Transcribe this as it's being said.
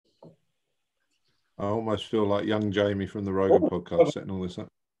I almost feel like young Jamie from the Rogan podcast setting all this up.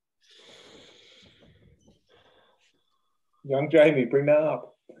 Young Jamie, bring that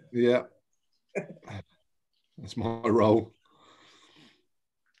up. Yeah. That's my role.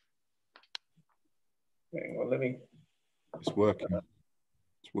 Hang on, let me. It's working.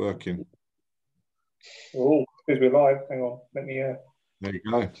 It's working. Oh, because we're live. Hang on, let me. There you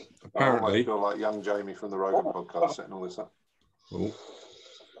go. Apparently, I feel like young Jamie from the Rogan podcast setting all this up. Oh,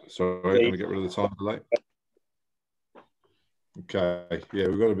 sorry. Let me get rid of the time delay. Okay. Yeah,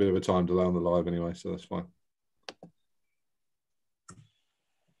 we've got a bit of a time delay on the live anyway, so that's fine.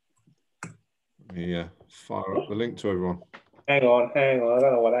 Yeah, fire up the link to everyone. Hang on. I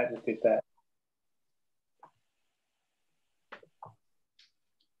don't know why that just did that.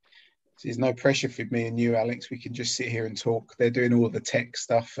 There's no pressure for me and you, Alex. We can just sit here and talk. They're doing all the tech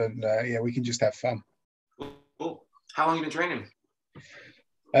stuff, and yeah, we can just have fun. Cool. How long have you been training?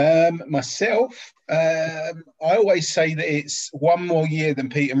 Myself, I always say that it's one more year than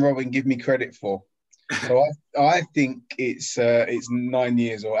Pete and Robin give me credit for. So I think it's 9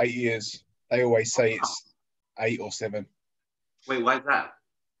 years or 8 years. They always say it's 8 or 7. Wait, why is that?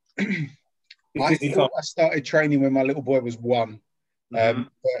 I thought I started training when my little boy was 1, but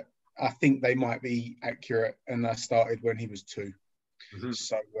I think they might be accurate, and I started when he was 2.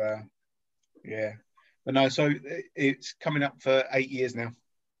 So yeah, but no. So it's coming up for 8 years now.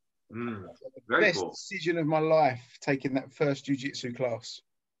 Very Best cool. decision of my life, taking that first jiu-jitsu class.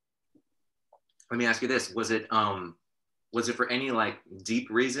 Let me ask you this: was it for any like deep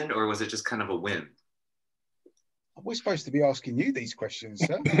reason, or was it just kind of a whim? We're supposed to be asking you these questions,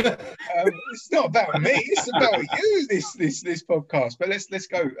 sir. It's not about me; it's about you. This podcast. But let's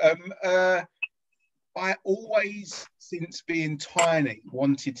go. I always, since being tiny,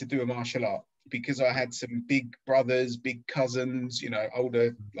 wanted to do a martial art because I had some big brothers, big cousins,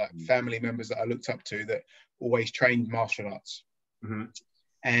 older like family members that I looked up to that always trained martial arts.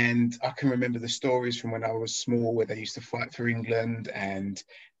 And I can remember the stories from when I was small where they used to fight for England and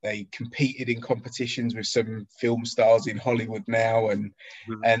they competed in competitions with some film stars in Hollywood now. And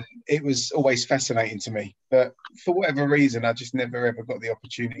it was always fascinating to me. But for whatever reason, I just never, ever got the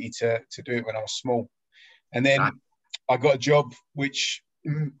opportunity to do it when I was small. And then I got a job which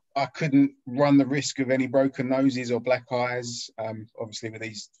I couldn't run the risk of any broken noses or black eyes, obviously with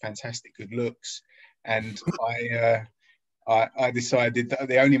these fantastic good looks. And I decided that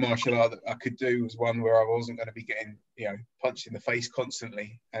the only martial art that I could do was one where I wasn't going to be getting, punched in the face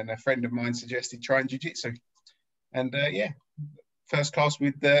constantly. And a friend of mine suggested trying jiu-jitsu. And yeah, first class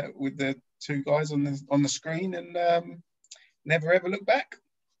with the 2 guys on the screen, and never ever looked back.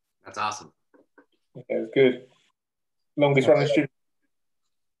 That's awesome. Yeah, it was good. Longest running student.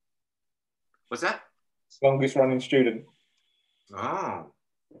 What's that? Longest running student. Oh,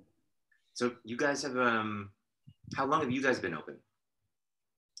 so you guys have how long have you guys been open?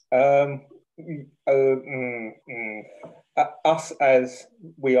 Us as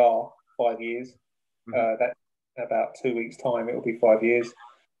we are 5 years. That about 2 weeks' time, it'll be 5 years.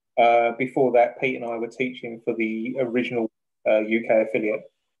 Before that, Pete and I were teaching for the original UK affiliate.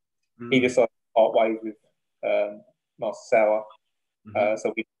 He decided to part ways with Master Sauer,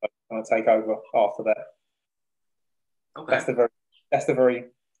 so we kind of take over after that. Okay. That's the very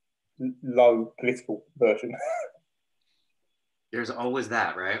low political version. There's always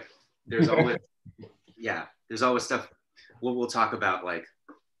that, right? There's always, there's always stuff we'll talk about like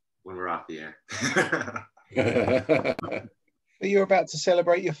when we're off the air. You're about to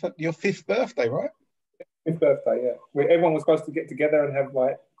celebrate your 5th birthday, right? 5th birthday, yeah. Everyone was supposed to get together and have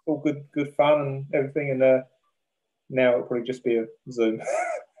like all good fun and everything, and now it'll probably just be a Zoom.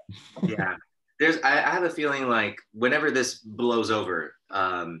 Yeah. I have a feeling like whenever this blows over,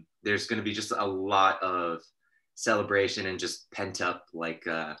 there's going to be just a lot of celebration and just pent up, like,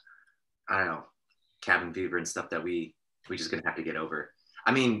 I don't know, cabin fever and stuff that we just going to have to get over.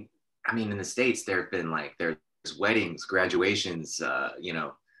 I mean, in the States, there's weddings, graduations,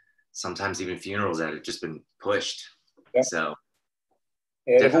 sometimes even funerals that have just been pushed. Yeah. So.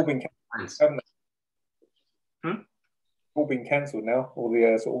 Yeah, they've all been cancelled, all been cancelled now. All the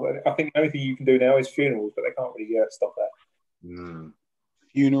I think the only thing you can do now is funerals, but they can't really stop that.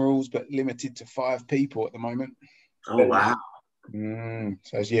 Funerals, but limited to 5 people at the moment. Oh wow!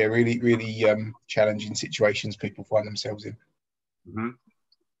 So yeah, really, really challenging situations people find themselves in.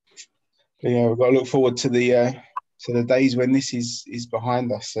 But yeah, we've got to look forward to the days when this is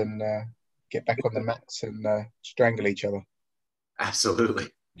behind us and get back on the mats and strangle each other. Absolutely.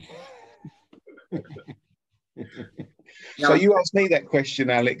 So you asked me that question,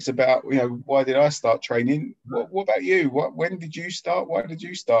 Alex, about why did I start training? What about you? When did you start? Why did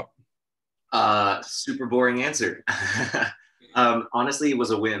you start? Super boring answer. Honestly, it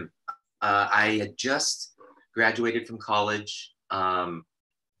was a whim. I had just graduated from college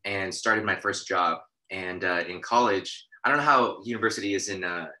and started my first job. And in college, I don't know how university is in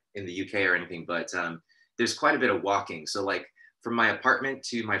the UK or anything, but there's quite a bit of walking. So like from my apartment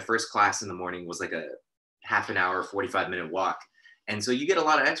to my first class in the morning was like a half an hour, 45-minute walk. And so you get a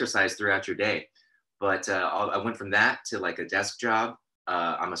lot of exercise throughout your day. But I went from that to like a desk job.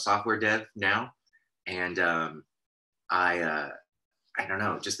 I'm a software dev now. And I don't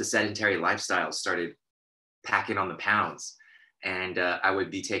know, just the sedentary lifestyle started packing on the pounds. And I would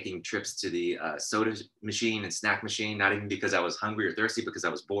be taking trips to the soda machine and snack machine, not even because I was hungry or thirsty, because I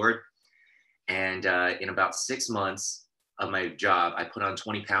was bored. And in about 6 months of my job, I put on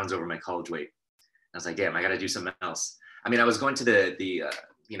 20 pounds over my college weight. I was like, damn, I got to do something else. I mean, I was going to the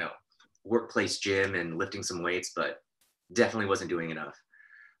workplace gym and lifting some weights, but definitely wasn't doing enough.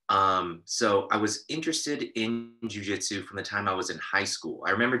 So I was interested in jiu-jitsu from the time I was in high school.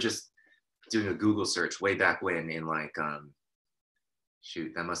 I remember just doing a Google search way back when in like,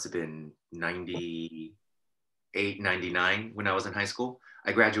 that must have been 98, 99 when I was in high school.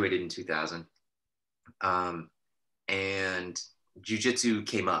 I graduated in 2000. And jiu-jitsu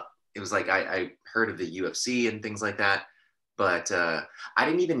came up. It was like, I heard of the UFC and things like that, but I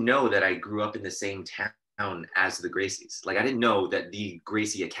didn't even know that I grew up in the same town as the Gracies. Like I didn't know that the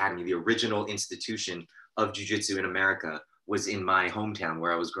Gracie Academy, the original institution of jiu-jitsu in America, was in my hometown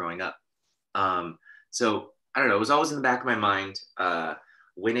where I was growing up. So I don't know, it was always in the back of my mind.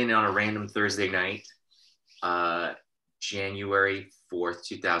 Went in on a random Thursday night, January 4th,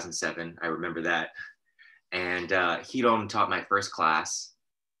 2007. I remember that. And Hidon taught my first class.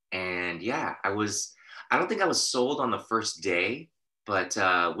 And yeah, I don't think I was sold on the first day, but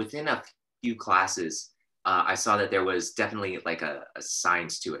within a few classes, I saw that there was definitely like a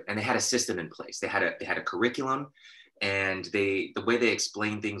science to it. And they had a system in place. They had a curriculum, and the way they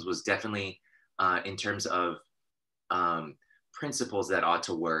explained things was definitely in terms of principles that ought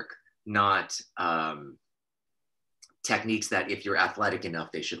to work, not techniques that if you're athletic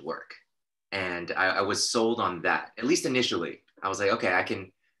enough, they should work. And I was sold on that, at least initially. I was like, okay, I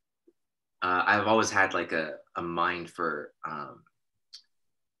can, I've always had like a mind for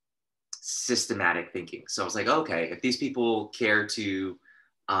systematic thinking. So I was like, okay, if these people care to,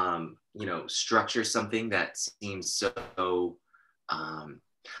 structure something that seems so, I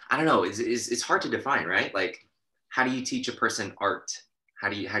don't know, it's hard to define, right? Like, how do you teach a person art? How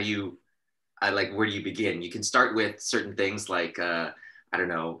do you like, where do you begin? You can start with certain things like, I don't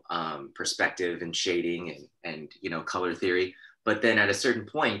know, perspective and shading and color theory. But then at a certain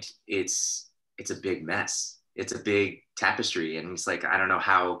point, it's a big mess. It's a big tapestry. And it's like, I don't know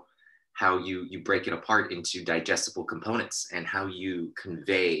how you break it apart into digestible components and how you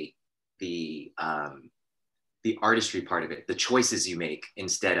convey the artistry part of it, the choices you make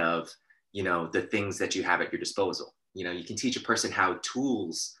instead of, the things that you have at your disposal. You can teach a person how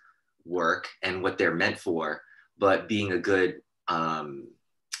tools work and what they're meant for, but being a good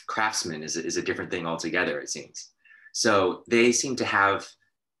craftsman is a different thing altogether, it seems. So they seem to have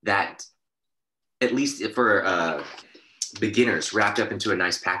that, at least for beginners, wrapped up into a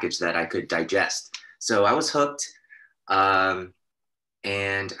nice package that I could digest. So I was hooked.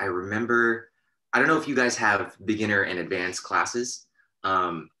 And I remember, I don't know if you guys have beginner and advanced classes.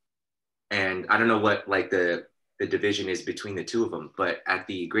 And I don't know what like the division is between the two of them, but at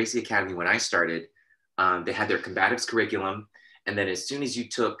the Gracie Academy, when I started, they had their combatives curriculum. And then as soon as you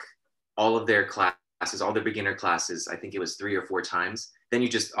took all of their classes, all their beginner classes, I think it was 3 or 4 times, then you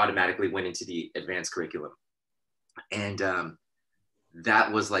just automatically went into the advanced curriculum. And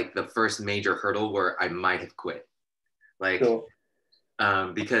that was like the first major hurdle where I might have quit. Like, sure.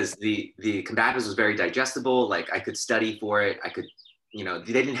 Because the combatives was very digestible. Like I could study for it. I could,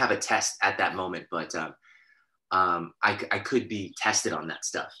 they didn't have a test at that moment, but I could be tested on that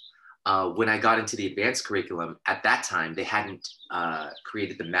stuff. When I got into the advanced curriculum, at that time, they hadn't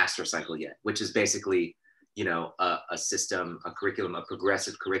created the master cycle yet, which is basically, a system, a curriculum, a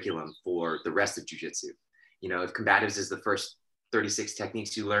progressive curriculum for the rest of jiu-jitsu. If combatives is the first 36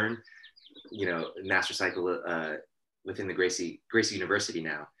 techniques you learn, master cycle within the Gracie University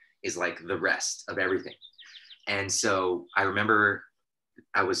now is like the rest of everything. And so I remember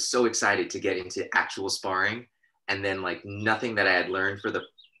I was so excited to get into actual sparring, and then like nothing that I had learned for the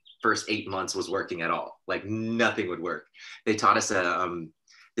first 8 months was working at all. Like nothing would work. They taught us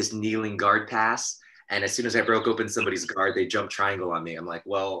this kneeling guard pass. And as soon as I broke open somebody's guard, they jumped triangle on me. I'm like,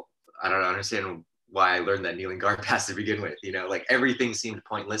 well, I don't understand why I learned that kneeling guard pass to begin with. Like everything seemed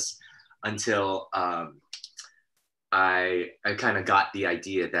pointless until I kind of got the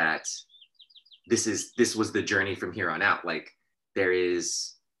idea that this was the journey from here on out. Like there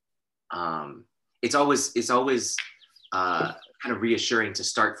is, it's always kind of reassuring to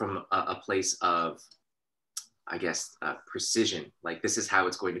start from a place of, I guess, precision. Like this is how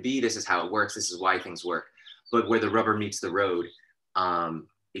it's going to be. This is how it works. This is why things work. But where the rubber meets the road,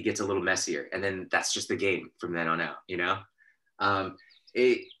 it gets a little messier. And then that's just the game from then on out, you know?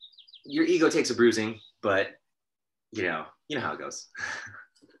 Your ego takes a bruising, but you know how it goes.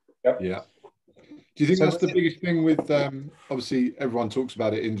 Yep. Yeah. Do you think that's the biggest thing with, obviously everyone talks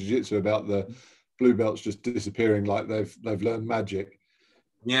about it in jiu-jitsu about the blue belts just disappearing like they've learned magic.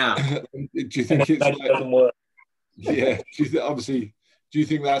 Yeah. Do you think it's like, doesn't work? Yeah. Do you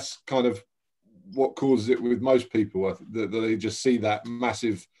think that's kind of what causes it with most people, that they just see that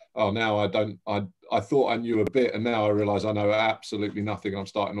massive, oh, now I thought I knew a bit and now I realize I know absolutely nothing. I'm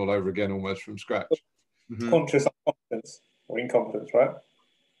starting all over again almost from scratch. Mm-hmm. Conscious incompetence or incompetence, right?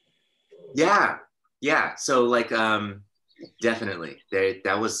 Yeah. So like, definitely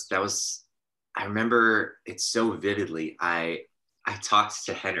that was, I remember it so vividly. I talked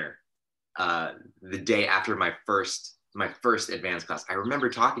to Henner the day after my first advanced class. I remember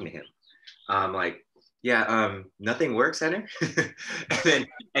talking to him. Like, yeah, nothing works, Henner.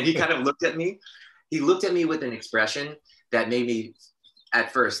 and he kind of looked at me. He looked at me with an expression that made me,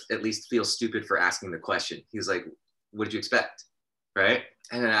 at first, at least feel stupid for asking the question. He was like, "What did you expect?" Right?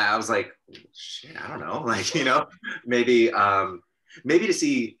 And then I was like, "Shit, I don't know." Like, you know, maybe to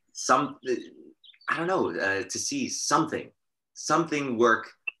see some, I don't know, to see something work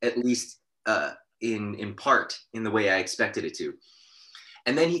at least in part in the way I expected it to.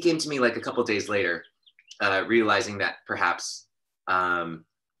 And then he came to me like a couple of days later, realizing that perhaps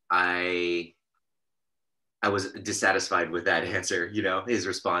I was dissatisfied with that answer, you know, his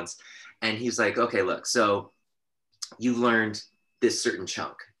response. And he's like, "Okay, look, so you've learned this certain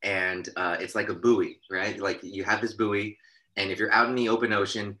chunk, and it's like a buoy, right? Like you have this buoy, and if you're out in the open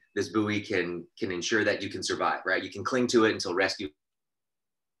ocean, this buoy can ensure that you can survive, right? You can cling to it until rescue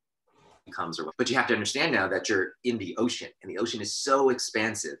comes, but you have to understand now that you're in the ocean, and the ocean is so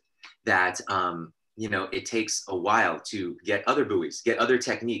expansive that you know, it takes a while to get other buoys, get other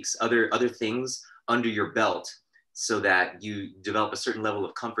techniques, other things under your belt, so that you develop a certain level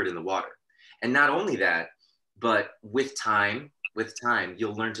of comfort in the water. And not only that, but with time,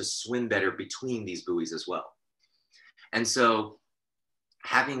 you'll learn to swim better between these buoys as well." And so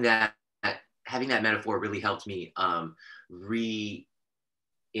having that metaphor really helped me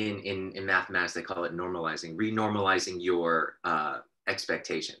in mathematics, they call it renormalizing your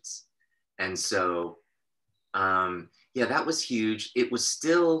expectations. And so, yeah, that was huge. It was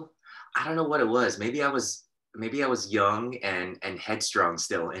still, I don't know what it was. Maybe I was young and headstrong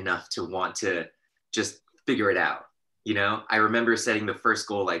still enough to want to just figure it out. You know, I remember setting the first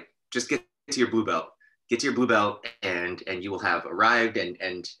goal, like, just get to your blue belt, and you will have arrived, and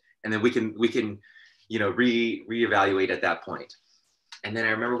then we can, you know, reevaluate at that point. And then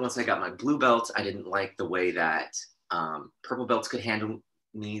I remember once I got my blue belt, I didn't like the way that purple belts could handle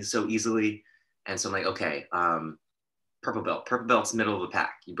me so easily. And so I'm like, okay, purple belt's middle of the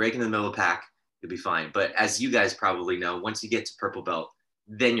pack. You break into the middle of the pack, you'll be fine. But as you guys probably know, once you get to purple belt,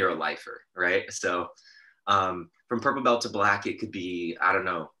 then you're a lifer, right? So from purple belt to black, it could be, I don't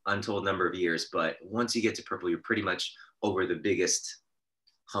know, untold number of years. But once you get to purple, you're pretty much over the biggest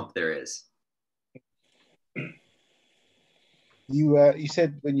hump there is. You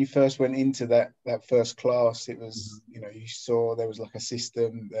said when you first went into that first class, it was, you know, you saw there was like a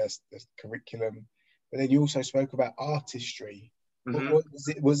system, there's curriculum, but then you also spoke about artistry. Mm-hmm. What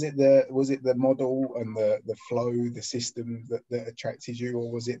was it the model and the flow, the system that attracted you, or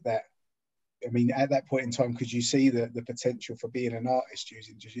was it that, I mean, at that point in time, could you see the potential for being an artist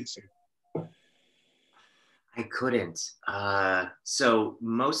using jiu-jitsu? I couldn't. So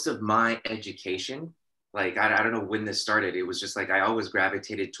most of my education, like, I don't know when this started. It was just like, I always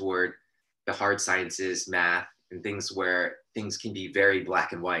gravitated toward the hard sciences, math, and things where things can be very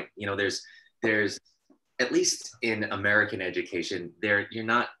black and white. You know, there's at least in American education, you're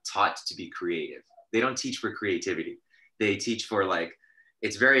not taught to be creative. They don't teach for creativity. They teach for, like,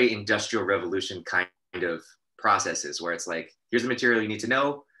 it's very Industrial Revolution kind of processes where it's like, here's the material you need to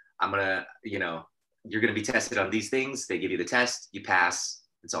know. You know, you're going to be tested on these things. They give you the test, you pass,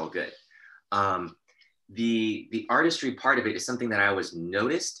 it's all good. The artistry part of it is something that I always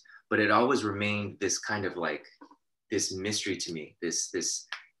noticed, but it always remained this kind of like this mystery to me, this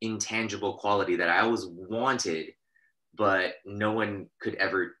intangible quality that I always wanted, but no one could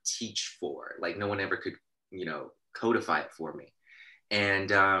ever teach for. Like, no one ever could, you know, codify it for me.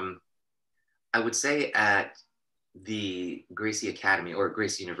 And I would say at the Gracie Academy, or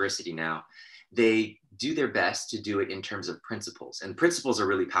Gracie University now, they do their best to do it in terms of principles, and principles are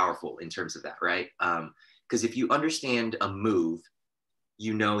really powerful in terms of that, right? Because if you understand a move,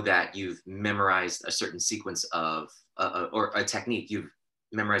 you know that you've memorized a certain sequence of, or a technique, you've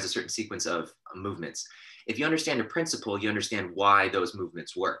memorized a certain sequence of movements. If you understand a principle, you understand why those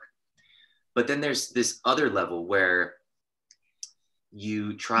movements work. But then there's this other level where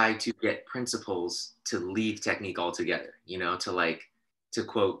you try to get principles to leave technique altogether, you know, to like, to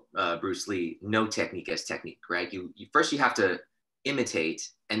quote Bruce Lee, no technique as technique, right? You first you have to imitate,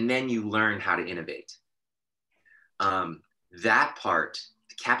 and then you learn how to innovate. That part,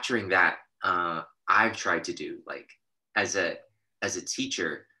 capturing that, I've tried to do. Like as a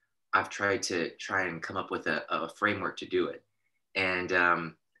teacher, I've tried to and come up with a framework to do it. And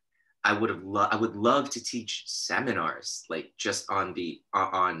I would love to teach seminars, like just on the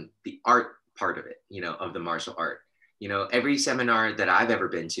art part of it, you know, of the martial art. You know, every seminar that I've ever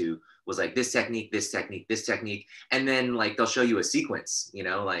been to was like this technique, this technique, this technique, and then like they'll show you a sequence, you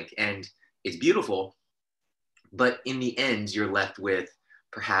know, like, and it's beautiful, but in the end, you're left with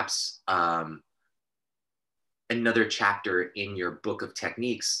perhaps another chapter in your book of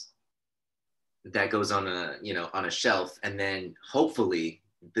techniques that goes on a, you know, on a shelf, and then hopefully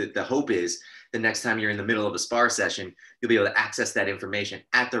the hope is the next time you're in the middle of a spar session, you'll be able to access that information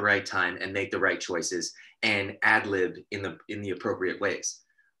at the right time and make the right choices and ad lib in the appropriate ways.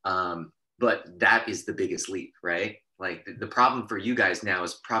 But that is the biggest leap, right? Like the problem for you guys now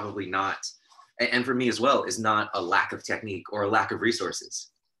is probably not, and for me as well, is not a lack of technique or a lack of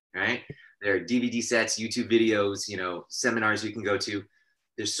resources, right? There are DVD sets, YouTube videos, you know, seminars you can go to.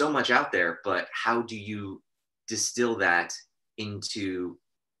 There's so much out there, but how do you distill that into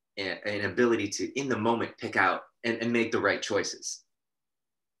an ability to, in the moment, pick out and make the right choices?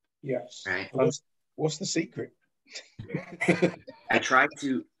 Yes. Right. What's the secret? I tried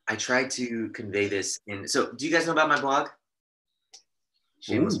to convey this in. So, do you guys know about my blog?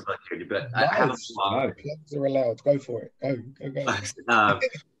 Shameless plug here, but I have a blog. Plugs are allowed. Go for it. Go.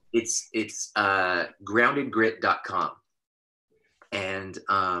 It's groundedgrit.com, and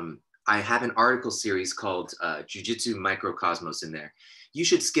I have an article series called Jiu Jitsu Microcosmos in there. You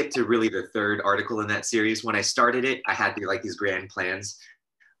should skip to really the third article in that series. When I started it, I had like these grand plans,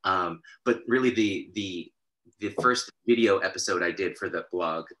 but really the first video episode I did for the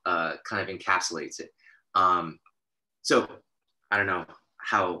blog kind of encapsulates it. So I don't know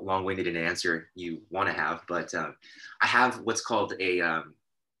how long-winded an answer you want to have, but I have what's called a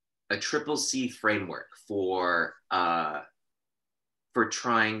triple C framework for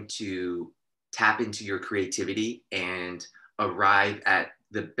trying to tap into your creativity and arrive at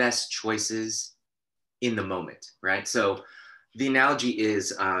the best choices in the moment, right? So the analogy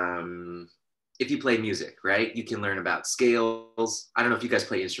is if you play music, right, you can learn about scales. I don't know if you guys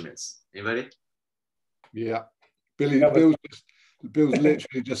play instruments. Anybody? Yeah. Bill's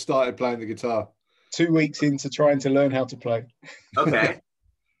literally just started playing the guitar. 2 weeks into trying to learn how to play. Okay.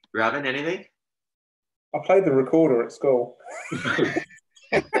 Robin, anything? I played the recorder at school.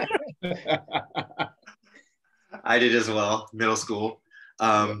 I did as well, middle school.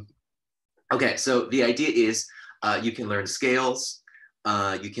 Okay, so the idea is you can learn scales,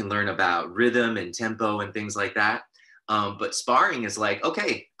 you can learn about rhythm and tempo and things like that. But sparring is like,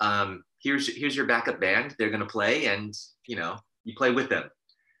 okay, here's your backup band. They're gonna play, and you know, you play with them.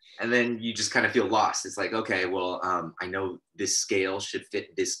 And then you just kind of feel lost. It's like, okay, well, I know this scale should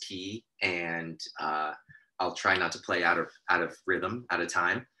fit this key, and I'll try not to play out of rhythm, out of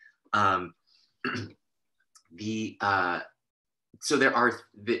time. So there are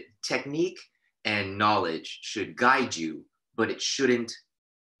the technique and knowledge should guide you, but it shouldn't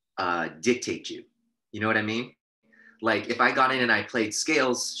dictate you. You know what I mean? Like if I got in and I played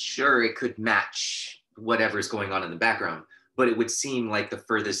scales, sure, it could match whatever's going on in the background, but it would seem like the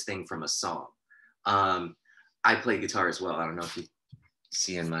furthest thing from a song. I play guitar as well. I don't know if you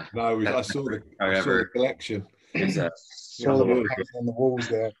see in my... No, I saw the collection. There's a on the walls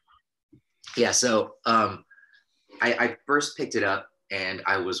there. Yeah, so I first picked it up and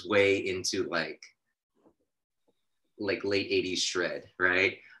I was way into like late 80s shred,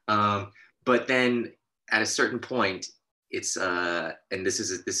 right? But then at a certain point, it's and this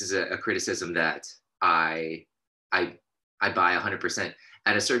is a criticism that I buy 100%.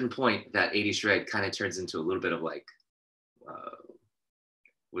 At a certain point, that 80s shred kind of turns into a little bit of like,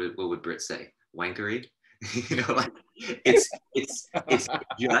 what would Brit say? Wankery? You know, like it's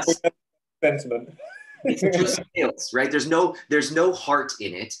just sentiment. It's just skills, right? There's no heart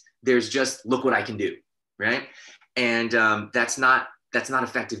in it. There's just look what I can do, right? And that's not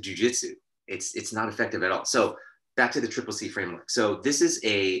effective jujitsu. It's not effective at all. So back to the Triple C framework. So this is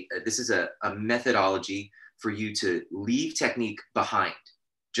a methodology for you to leave technique behind,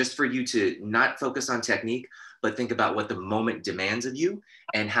 just for you to not focus on technique, but think about what the moment demands of you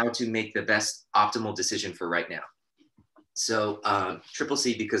and how to make the best optimal decision for right now. So Triple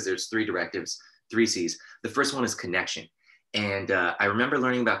C, because there's 3 directives, 3 C's. The first one is connection. And I remember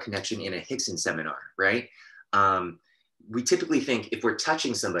learning about connection in a Hickson seminar, right? We typically think if we're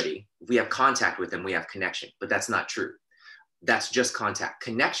touching somebody, if we have contact with them, we have connection, but that's not true. That's just contact.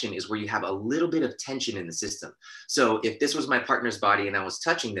 Connection is where you have a little bit of tension in the system. So if this was my partner's body and I was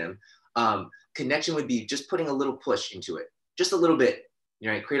touching them, connection would be just putting a little push into it, just a little bit,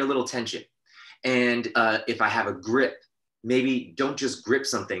 right? Create a little tension. And if I have a grip, maybe don't just grip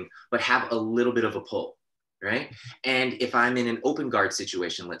something, but have a little bit of a pull, right? And if I'm in an open guard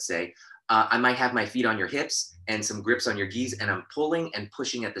situation, let's say, I might have my feet on your hips and some grips on your gis, and I'm pulling and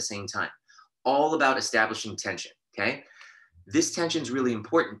pushing at the same time. All about establishing tension, okay? This tension is really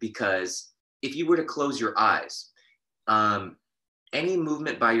important because if you were to close your eyes, any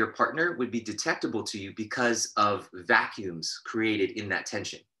movement by your partner would be detectable to you because of vacuums created in that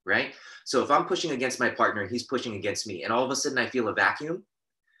tension, right? So if I'm pushing against my partner and he's pushing against me, and all of a sudden I feel a vacuum,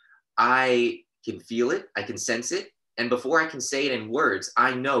 I can feel it, I can sense it. And before I can say it in words,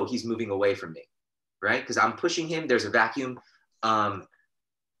 I know he's moving away from me, right? Because I'm pushing him, there's a vacuum. I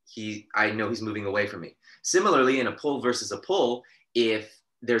know he's moving away from me. Similarly, in a pull versus a pull, if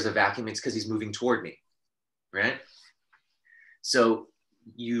there's a vacuum, it's because he's moving toward me, right? So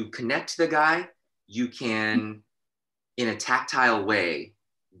you connect the guy, you can, in a tactile way,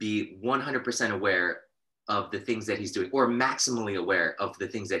 be 100% aware of the things that he's doing, or maximally aware of the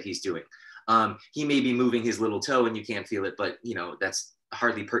things that he's doing. He may be moving his little toe and you can't feel it, but that's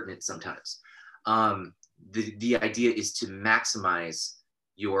hardly pertinent sometimes. The idea is to maximize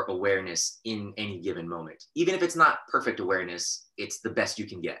your awareness in any given moment. Even if it's not perfect awareness, it's the best you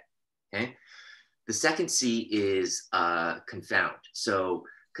can get, okay? The second C is confound. So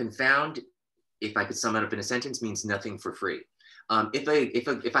confound, if I could sum it up in a sentence, means nothing for free.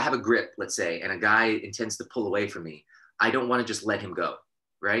 If I have a grip, let's say, and a guy intends to pull away from me, I don't want to just let him go,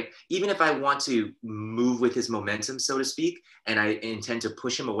 right? Even if I want to move with his momentum, so to speak, and I intend to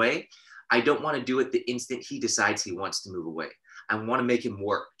push him away, I don't want to do it the instant he decides he wants to move away. I want to make him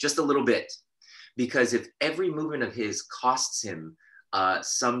work just a little bit, because if every movement of his costs him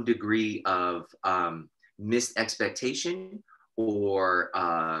some degree of missed expectation, or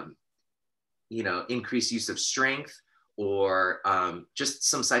increased use of strength, or just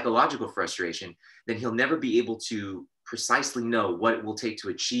some psychological frustration, then he'll never be able to precisely know what it will take to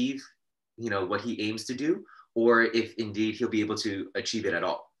achieve, what he aims to do, or if indeed he'll be able to achieve it at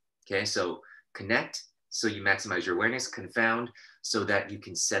all. Okay, so connect, so you maximize your awareness. Confound, so that you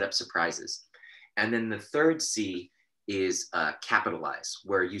can set up surprises. And then the third C is capitalize,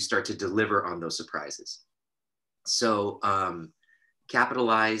 where you start to deliver on those surprises. So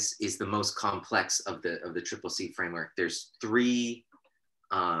capitalize is the most complex of the Triple C framework. There's three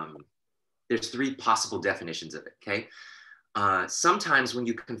possible definitions of it, okay? Sometimes when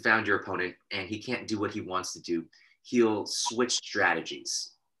you confound your opponent and he can't do what he wants to do, he'll switch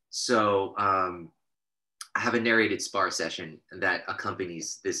strategies. So I have a narrated spar session that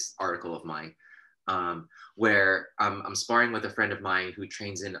accompanies this article of mine, where I'm sparring with a friend of mine who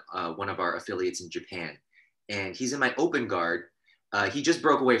trains in one of our affiliates in Japan. And he's in my open guard. He just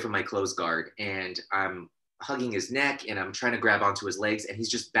broke away from my closed guard, and I'm hugging his neck and I'm trying to grab onto his legs, and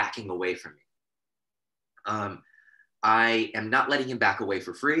he's just backing away from me. I am not letting him back away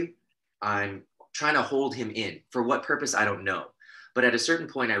for free. I'm trying to hold him in. For what purpose, I don't know. But at a certain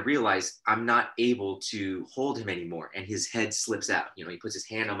point, I realized I'm not able to hold him anymore, and his head slips out. He puts his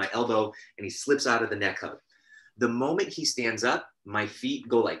hand on my elbow and he slips out of the neck hug. The moment he stands up, my feet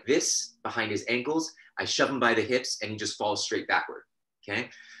go like this behind his ankles. I shove him by the hips and he just falls straight backward, okay?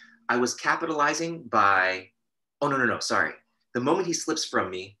 I was capitalizing by, sorry. The moment he slips from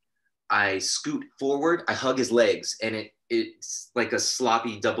me, I scoot forward, I hug his legs, and it's like a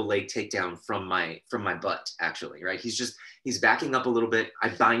sloppy double leg takedown from my butt, actually, right? He's backing up a little bit. I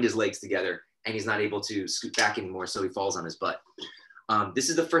bind his legs together and he's not able to scoot back anymore, so he falls on his butt. This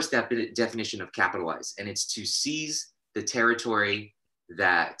is the first definition of capitalize, and it's to seize the territory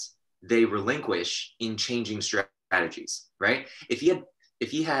that they relinquish in changing strategies, right? If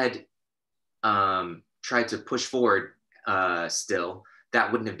he had tried to push forward still, that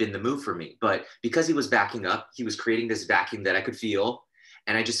wouldn't have been the move for me. But because he was backing up, he was creating this vacuum that I could feel,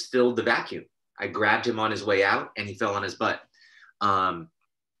 and I just filled the vacuum. I grabbed him on his way out and he fell on his butt.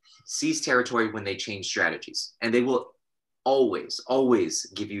 Seize territory when they change strategies, and they will always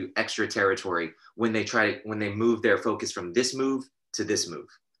give you extra territory when they move their focus from this move to this move.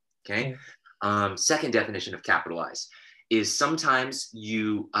 Okay. Second definition of capitalize is sometimes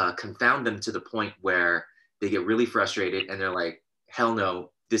you confound them to the point where they get really frustrated and they're like, hell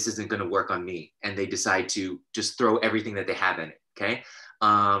no, this isn't going to work on me. And they decide to just throw everything that they have in it. Okay.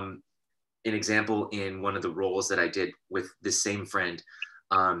 An example in one of the roles that I did with this same friend,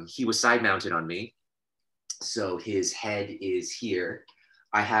 he was side mounted on me. So his head is here.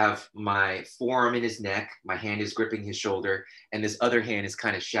 I have my forearm in his neck. My hand is gripping his shoulder. And this other hand is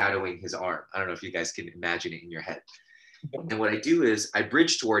kind of shadowing his arm. I don't know if you guys can imagine it in your head. And what I do is I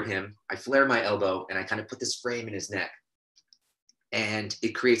bridge toward him. I flare my elbow and I kind of put this frame in his neck. And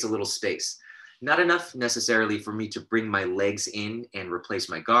it creates a little space. Not enough necessarily for me to bring my legs in and replace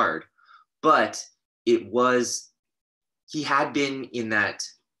my guard. But he had been in that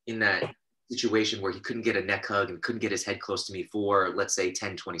situation where he couldn't get a neck hug and couldn't get his head close to me for, let's say,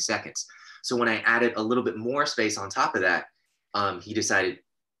 10, 20 seconds. So when I added a little bit more space on top of that, he decided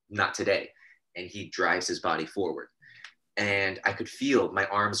not today. And he drives his body forward. And I could feel my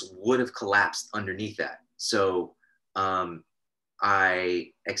arms would have collapsed underneath that. So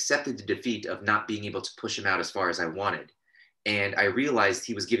I accepted the defeat of not being able to push him out as far as I wanted. And I realized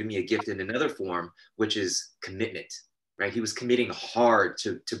he was giving me a gift in another form, which is commitment, right? He was committing hard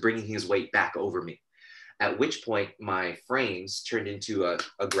to bringing his weight back over me. At which point my frames turned into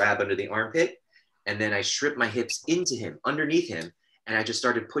a grab under the armpit. And then I stripped my hips into him, underneath him. And I just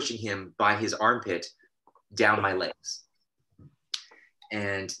started pushing him by his armpit down my legs.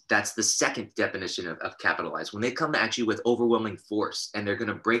 And that's the second definition of capitalize. When they come at you with overwhelming force and they're going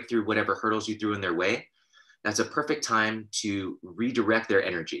to break through whatever hurdles you threw in their way, that's a perfect time to redirect their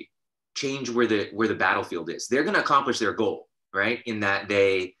energy, change where the battlefield is. They're going to accomplish their goal, right? In that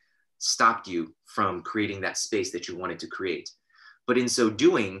they stopped you from creating that space that you wanted to create. But in so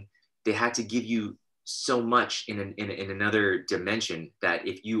doing, they had to give you so much in another dimension that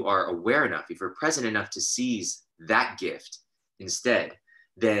if you are aware enough, if you're present enough to seize that gift instead,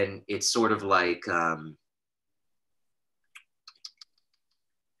 then it's sort of like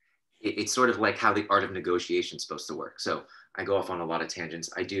it's sort of like how the art of negotiation is supposed to work. So I go off on a lot of tangents.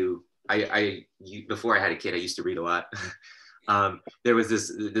 Before I had a kid, I used to read a lot. There's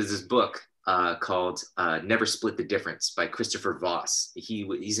this book called Never Split the Difference by Christopher Voss.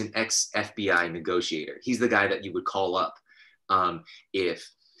 He's an ex-FBI negotiator. He's the guy that you would call up if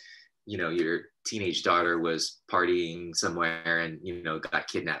your teenage daughter was partying somewhere and got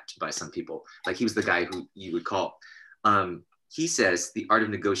kidnapped by some people. Like, he was the guy who you would call. He says the art of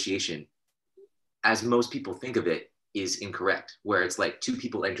negotiation, as most people think of it, is incorrect, where it's like two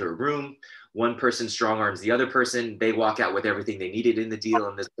people enter a room, one person strong arms the other person, they walk out with everything they needed in the deal,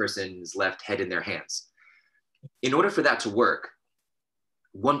 and this person's left head in their hands. In order for that to work,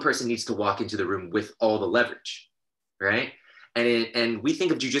 one person needs to walk into the room with all the leverage, right? And we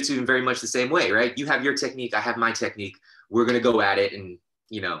think of jiu-jitsu in very much the same way, right? You have your technique, I have my technique. We're going to go at it and,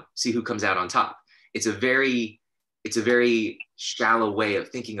 see who comes out on top. It's a very shallow way of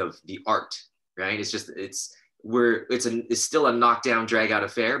thinking of the art, right? It's still a knockdown, drag out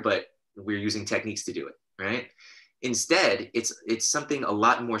affair, but we're using techniques to do it, right? Instead, it's something a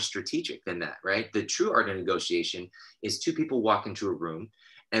lot more strategic than that, right? The true art of negotiation is two people walk into a room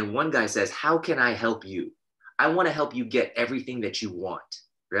and one guy says, how can I help you? I want to help you get everything that you want,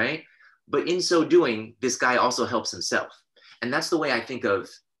 right? But in so doing, this guy also helps himself. And that's the way I think of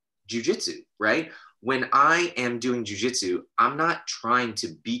jiu-jitsu, right? When I am doing jiu-jitsu, I'm not trying to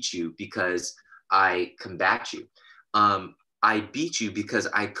beat you because I combat you. I beat you because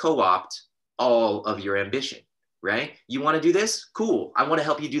I co-opt all of your ambition, right? You want to do this? Cool. I want to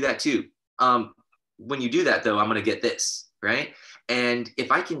help you do that too. When you do that though, I'm going to get this, right? And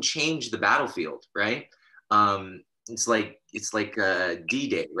if I can change the battlefield, right? It's like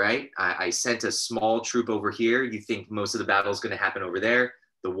D-Day, right? I sent a small troop over here. You think most of the battle is going to happen over there.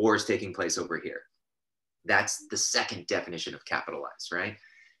 The war is taking place over here. That's the second definition of capitalize, right?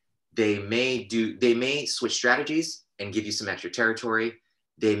 They may switch strategies and give you some extra territory.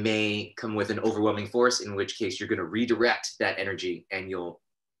 They may come with an overwhelming force, in which case you're going to redirect that energy and you'll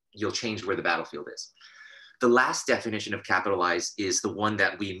change where the battlefield is. The last definition of capitalize is the one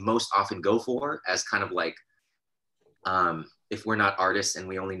that we most often go for as kind of like, if we're not artists and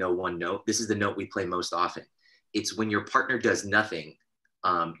we only know one note, this is the note we play most often. It's when your partner does nothing,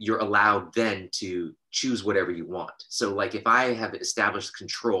 you're allowed then to choose whatever you want. So like if I have established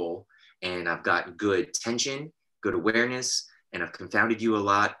control and I've got good tension, good awareness, and I've confounded you a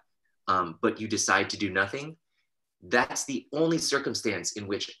lot, but you decide to do nothing, that's the only circumstance in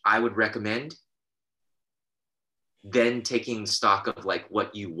which I would recommend then taking stock of like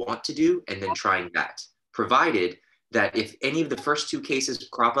what you want to do and then trying that, provided that if any of the first two cases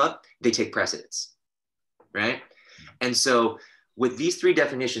crop up, they take precedence, right? And so with these three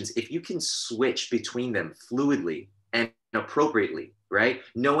definitions, if you can switch between them fluidly and appropriately, right?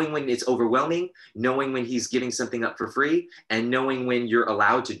 Knowing when it's overwhelming, knowing when he's giving something up for free, and knowing when you're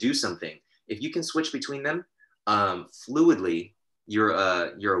allowed to do something. If you can switch between them fluidly, you're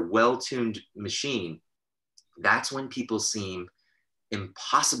a well-tuned machine. That's when people seem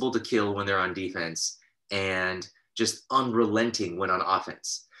impossible to kill when they're on defense and just unrelenting when on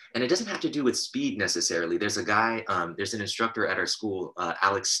offense. And it doesn't have to do with speed necessarily. There's a guy, there's an instructor at our school,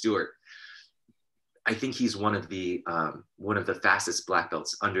 Alex Stewart. I think he's one of the fastest black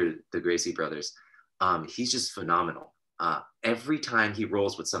belts under the Gracie brothers. He's just phenomenal. Every time he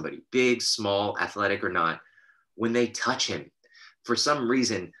rolls with somebody, big, small, athletic or not, when they touch him, for some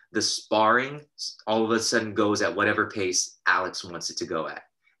reason, the sparring all of a sudden goes at whatever pace Alex wants it to go at.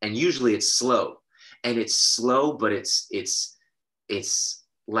 And usually it's slow. And it's slow, but it's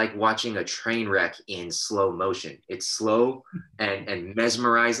like watching a train wreck in slow motion. It's slow and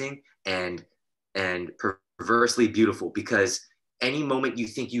mesmerizing and perversely beautiful, because any moment you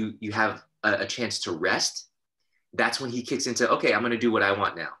think you have a chance to rest, that's when he kicks into, okay, I'm going to do what I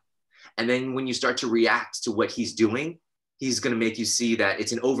want now. And then when you start to react to what he's doing, he's going to make you see that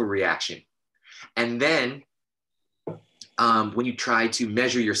it's an overreaction. And then when you try to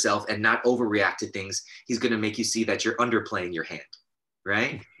measure yourself and not overreact to things, he's going to make you see that you're underplaying your hand,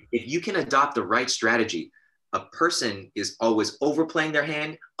 right? If you can adopt the right strategy, a person is always overplaying their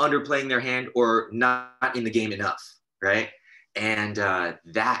hand, underplaying their hand, or not in the game enough, right? And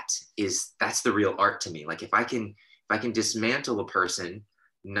that's the real art to me. Like if I can dismantle a person,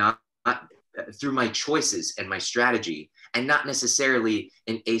 not through my choices and my strategy, and not necessarily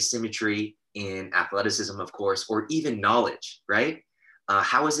in asymmetry in athleticism, of course, or even knowledge, right?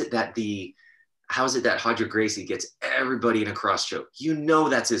 How is it that Roger Gracie gets everybody in a cross choke? You know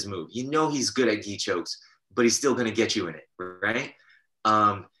that's his move. You know he's good at gi chokes, but he's still going to get you in it, right?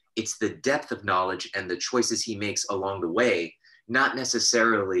 It's the depth of knowledge and the choices he makes along the way, not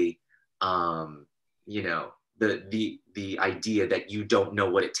necessarily, the idea that you don't know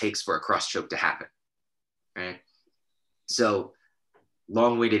what it takes for a cross choke to happen, right? So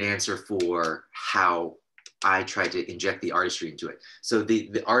long-winded answer for how I try to inject the artistry into it. So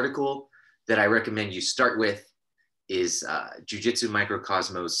the article that I recommend you start with is Jiu Jitsu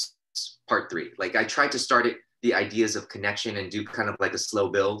Microcosmos Part 3. Like I tried to start it, the ideas of connection, and do kind of like a slow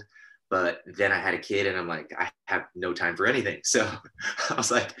build, but then I had a kid and I'm like, I have no time for anything. So I was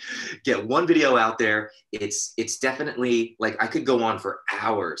like, get one video out there. It's definitely like I could go on for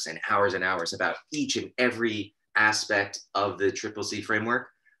hours and hours and hours about each and every aspect of the Triple C framework.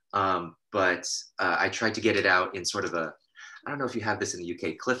 But I tried to get it out in sort of a, I don't know if you have this in the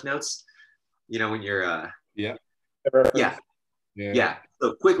UK, Cliff Notes, you know, when you're, yeah.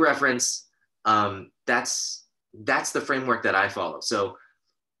 So quick reference, that's the framework that I follow. So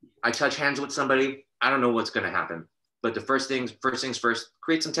I touch hands with somebody, I don't know what's going to happen, but the first things first,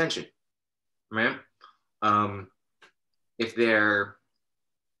 create some tension, right? If they're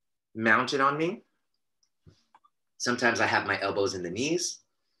mounted on me, sometimes I have my elbows in the knees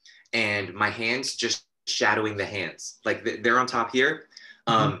and my hands just shadowing the hands. Like they're on top here,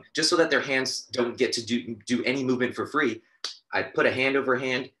 just so that their hands don't get to do any movement for free. I put a hand over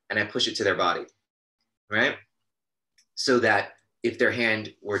hand and I push it to their body, right? So that if their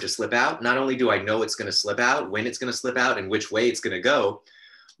hand were to slip out, not only do I know it's going to slip out, when it's going to slip out, and which way it's going to go,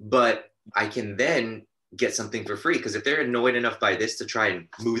 but I can then get something for free. Because if they're annoyed enough by this to try and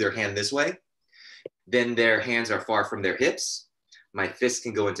move their hand this way, then their hands are far from their hips. My fist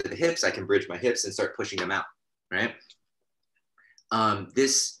can go into the hips. I can bridge my hips and start pushing them out, right? The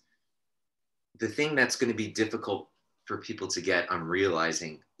thing that's going to be difficult for people to get, I'm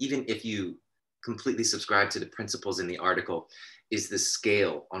realizing, even if you completely subscribe to the principles in the article, is the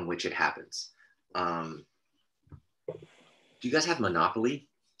scale on which it happens. Do you guys have Monopoly?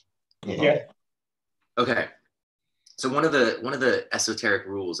 Yeah. Okay. So one of the esoteric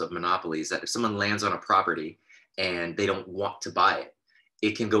rules of Monopoly is that if someone lands on a property and they don't want to buy it,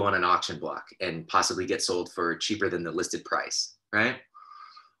 it can go on an auction block and possibly get sold for cheaper than the listed price, right?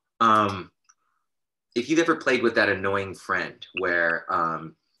 If you've ever played with that annoying friend where,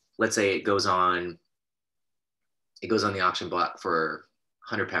 let's say it goes on the auction block for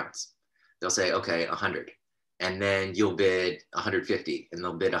 100 pounds. They'll say, okay, 100. And then you'll bid 150 and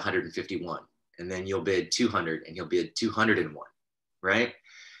they'll bid 151. And then you'll bid 200 and you'll bid 201, right?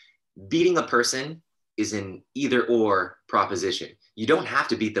 Beating a person is an either or proposition. You don't have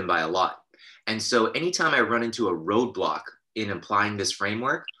to beat them by a lot. And so anytime I run into a roadblock in applying this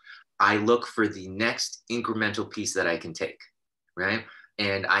framework, I look for the next incremental piece that I can take, right?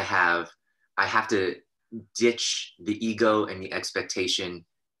 And I have to ditch the ego and the expectation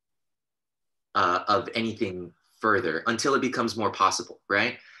of anything further until it becomes more possible,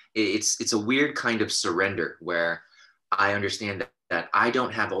 right? It's a weird kind of surrender where I understand that I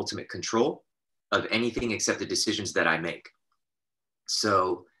don't have ultimate control of anything except the decisions that I make.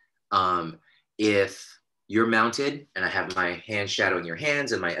 So if you're mounted and I have my hands shadowing your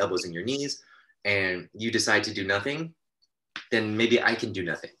hands and my elbows in your knees, and you decide to do nothing, then maybe I can do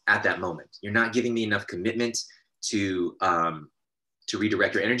nothing at that moment. You're not giving me enough commitment to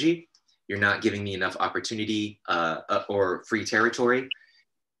redirect your energy. You're not giving me enough opportunity or free territory.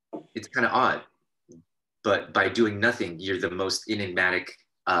 It's kind of odd, but by doing nothing, you're the most enigmatic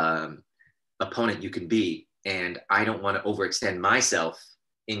opponent you can be. And I don't want to overextend myself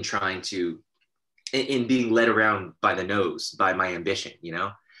in trying to, in being led around by the nose, by my ambition, you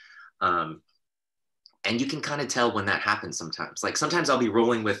know? And you can kind of tell when that happens sometimes. Like sometimes I'll be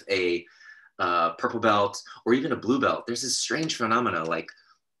rolling with a purple belt or even a blue belt. There's this strange phenomena like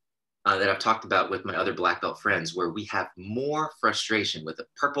that I've talked about with my other black belt friends where we have more frustration with a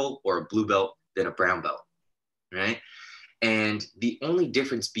purple or a blue belt than a brown belt, right? And the only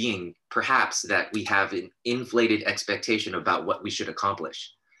difference being perhaps that we have an inflated expectation about what we should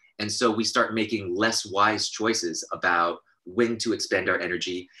accomplish. And so we start making less wise choices about when to expend our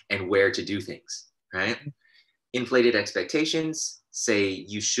energy and where to do things, right? Inflated expectations say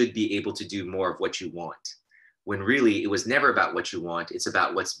you should be able to do more of what you want, when really it was never about what you want. It's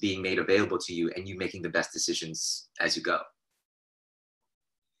about what's being made available to you and you making the best decisions as you go.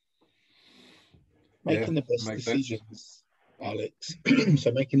 Making the best decisions, Alex.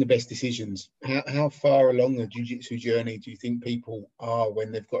 So making the best decisions. How far along the jiu-jitsu journey do you think people are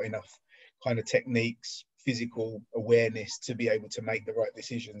when they've got enough kind of techniques, physical awareness to be able to make the right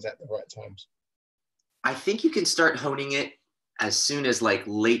decisions at the right times? I think you can start honing it as soon as like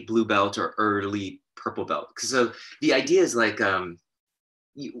late blue belt or early purple belt. So the idea is like,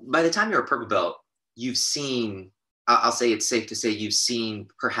 by the time you're a purple belt, you've seen, I'll say it's safe to say you've seen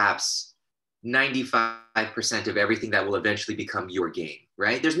perhaps 95% of everything that will eventually become your game,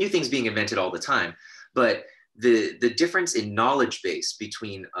 right? There's new things being invented all the time, but the difference in knowledge base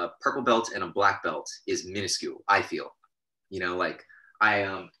between a purple belt and a black belt is minuscule, I feel. You know, like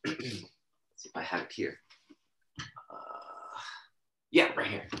let's see if I have it here. Yeah, right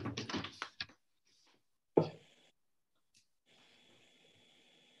here.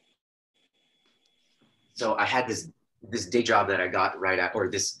 So I had this day job that I got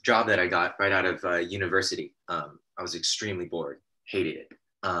this job that I got right out of university. I was extremely bored, hated it.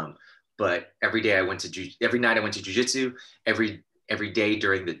 But every night I went to jiu-jitsu. Every day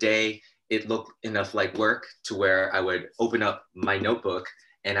during the day, it looked enough like work to where I would open up my notebook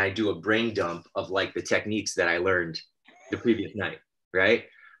and I do a brain dump of like the techniques that I learned the previous night, right?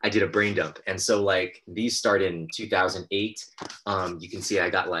 I did a brain dump. And so like these started in 2008. You can see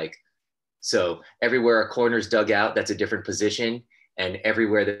I got like, so everywhere a corner's dug out, that's a different position. And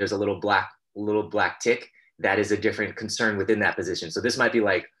everywhere there's a little black tick, that is a different concern within that position. So this might be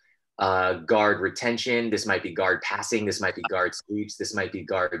like guard retention. This might be guard passing. This might be guard sweeps. This might be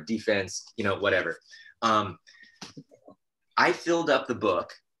guard defense, you know, whatever. I filled up the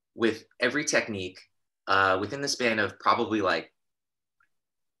book with every technique within the span of probably like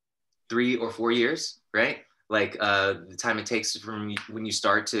 3 or 4 years, right? Like the time it takes from when you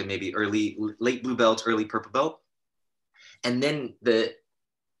start to maybe late blue belt, early purple belt. And then the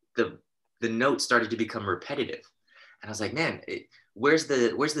notes started to become repetitive. And I was like, man, where's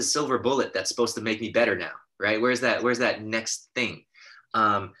the silver bullet that's supposed to make me better now, right? Where's that next thing?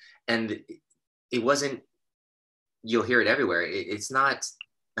 And it wasn't, you'll hear it everywhere. It's not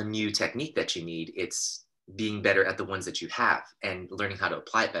a new technique that you need. It's being better at the ones that you have and learning how to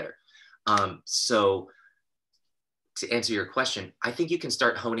apply it better. So to answer your question, I think you can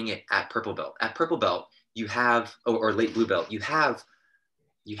start honing it at purple belt. At purple belt, you have, or late blue belt, you have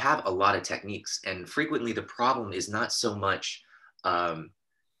a lot of techniques. And frequently the problem is not so much,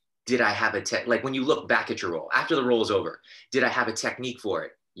 did I have like when you look back at your roll, after the roll is over, did I have a technique for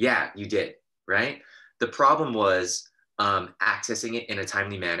it? Yeah, you did, right? The problem was accessing it in a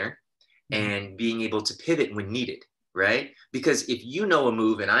timely manner and being able to pivot when needed, right? Because if you know a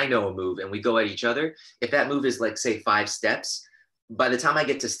move and I know a move and we go at each other, if that move is like, say, 5 steps, by the time I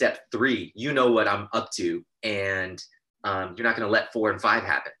get to step 3, you know what I'm up to, and you're not going to let 4 and 5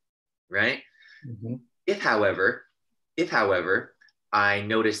 happen, right? Mm-hmm. If, however, I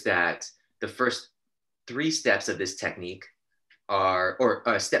notice that the first 3 steps of this technique are,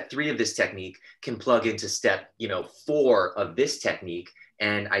 or step 3 of this technique can plug into step, 4 of this technique,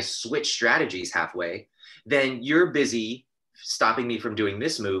 and I switch strategies halfway, then you're busy stopping me from doing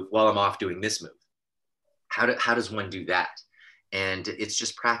this move while I'm off doing this move. How does one do that? And it's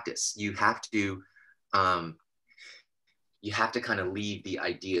just practice. You have to kind of leave the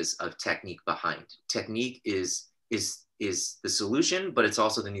ideas of technique behind. Technique is the solution, but it's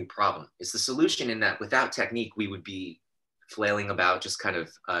also the new problem. It's the solution in that without technique, we would be flailing about, just kind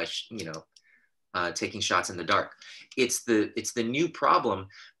of, taking shots in the dark. It's the new problem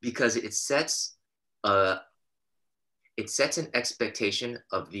because it sets an expectation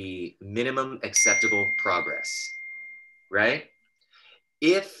of the minimum acceptable progress, right?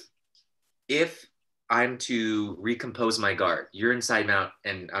 If I'm to recompose my guard, you're in side mount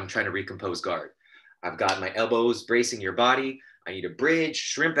and I'm trying to recompose guard. I've got my elbows bracing your body. I need a bridge,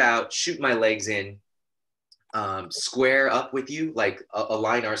 shrimp out, shoot my legs in, square up with you, like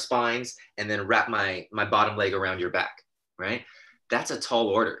align our spines, and then wrap my bottom leg around your back, right? That's a tall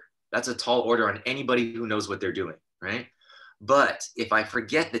order. That's a tall order on anybody who knows what they're doing, right? But if I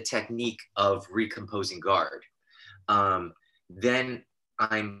forget the technique of recomposing guard, then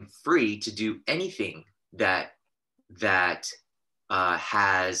I'm free to do anything that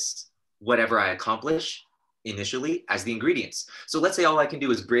has whatever I accomplish initially as the ingredients. So let's say all I can do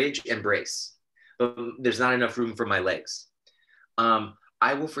is bridge and brace, but there's not enough room for my legs.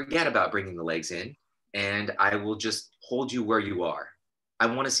 I will forget about bringing the legs in, and I will just hold you where you are. I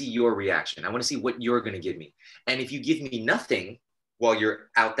want to see your reaction. I want to see what you're going to give me. And if you give me nothing while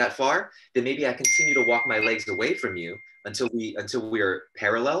you're out that far, then maybe I continue to walk my legs away from you until we're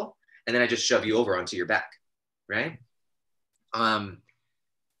parallel, and then I just shove you over onto your back, right?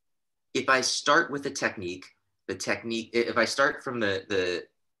 If I start with the technique, if I start from the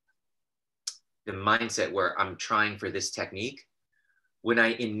mindset where I'm trying for this technique, when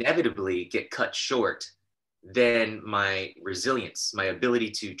I inevitably get cut short, then my resilience, my ability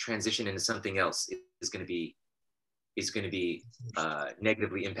to transition into something else is going to be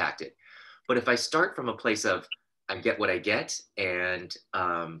negatively impacted. But if I start from a place of I get what I get, and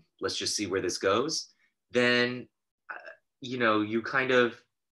let's just see where this goes, then you kind of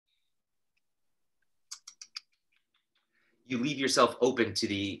leave yourself open to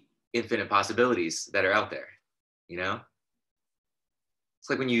the infinite possibilities that are out there. It's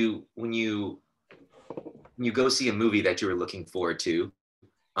like when you go see a movie that you were looking forward to,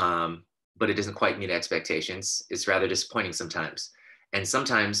 but it doesn't quite meet expectations. It's rather disappointing sometimes. And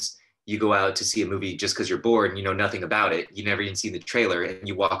sometimes you go out to see a movie just because you're bored and you know nothing about it. You never even seen the trailer, and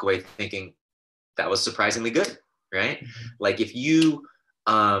you walk away thinking that was surprisingly good, right? Mm-hmm. Like if you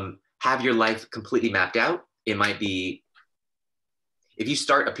have your life completely mapped out, it might be, if you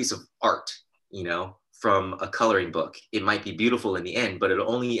start a piece of art, from a coloring book, it might be beautiful in the end, but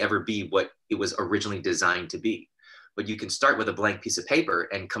it'll only ever be what it was originally designed to be. But you can start with a blank piece of paper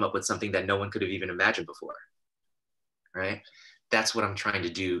and come up with something that no one could have even imagined before, right? That's what I'm trying to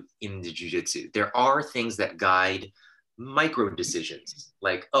do in the jiu-jitsu. There are things that guide micro decisions,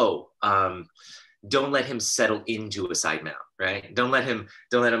 like, don't let him settle into a side mount, right? Don't let him,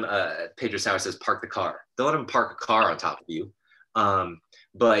 Pedro Sauer says, park the car. Don't let him park a car on top of you.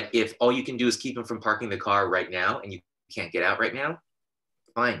 But if all you can do is keep him from parking the car right now and you can't get out right now,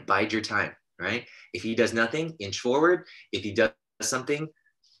 fine, bide your time, right? If he does nothing, inch forward. If he does something,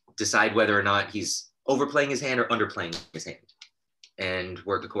 decide whether or not he's overplaying his hand or underplaying his hand, and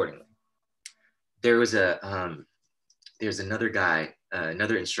work accordingly. There's another guy,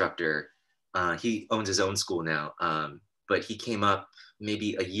 another instructor. He owns his own school now, but he came up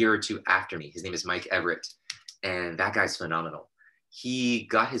maybe a year or two after me. His name is Mike Everett, and that guy's phenomenal. He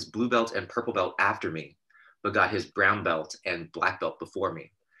got his blue belt and purple belt after me, but got his brown belt and black belt before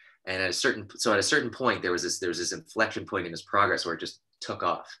me. And at a certain point, there was this inflection point in his progress where it just took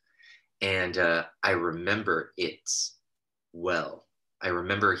off. And I remember it well. I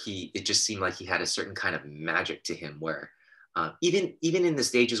remember it just seemed like he had a certain kind of magic to him where even in the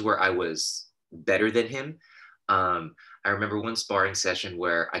stages where I was better than him, I remember one sparring session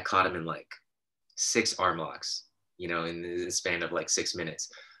where I caught him in like 6 arm locks, in the span of like 6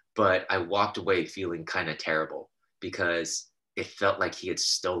 minutes. But I walked away feeling kind of terrible because it felt like he had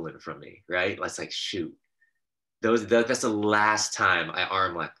stolen from me, right? That's like, shoot, that's the last time I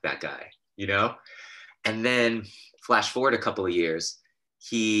arm locked that guy, And then flash forward a couple of years,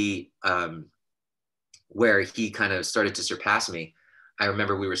 where he kind of started to surpass me. I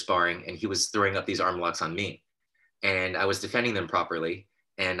remember we were sparring and he was throwing up these arm locks on me, and I was defending them properly.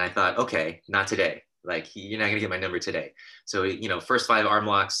 And I thought, okay, not today. Like, you're not gonna get my number today. So, first 5 arm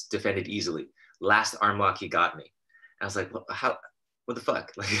locks defended easily. Last arm lock, he got me. I was like, what the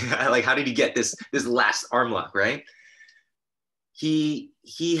fuck? Like how did he get this last arm lock, right? He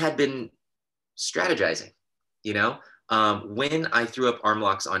had been strategizing, you know. When I threw up arm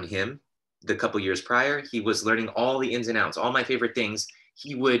locks on him the couple years prior, he was learning all the ins and outs, all my favorite things.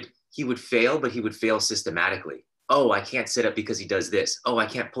 He would fail, but he would fail systematically. Oh, I can't sit up because he does this. Oh, I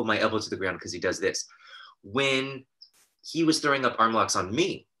can't pull my elbow to the ground because he does this. When he was throwing up arm locks on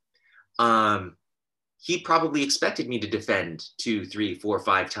me, he probably expected me to defend 2, 3, 4,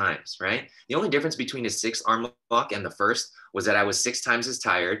 5 times, right? The only difference between his 6th arm lock and the first was that I was 6 times as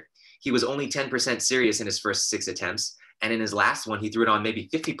tired. He was only 10% serious in his first 6 attempts. And in his last one, he threw it on maybe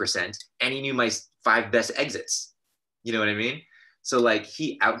 50%, and he knew my 5 best exits. You know what I mean? So like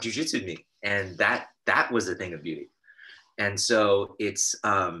he out jujitsu'd me, and that was the thing of beauty. And so it's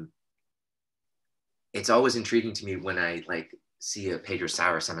always intriguing to me when I like see a Pedro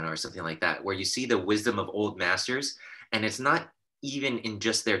Sauer seminar or something like that, where you see the wisdom of old masters, and it's not even in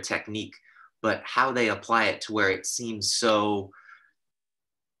just their technique, but how they apply it to where it seems so,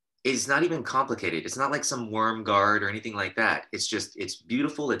 it's not even complicated. It's not like some worm guard or anything like that. It's just, it's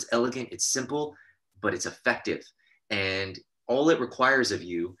beautiful, it's elegant, it's simple, but it's effective. And all it requires of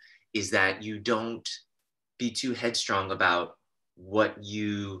you is that you don't be too headstrong about what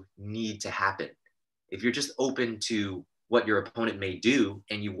you need to happen. If you're just open to what your opponent may do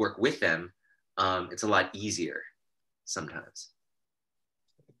and you work with them, it's a lot easier sometimes.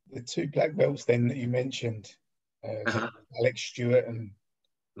 The 2 black belts then that you mentioned, Alex Stewart and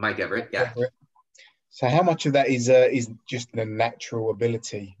Mike Everett, yeah. Everett. So how much of that is just the natural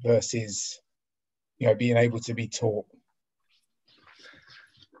ability versus, you know, being able to be taught?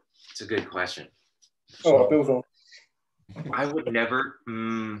 It's a good question. Oh, Bill's on. I would never.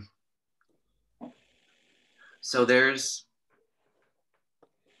 So there's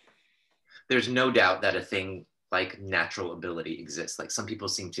no doubt that a thing like natural ability exists. Like some people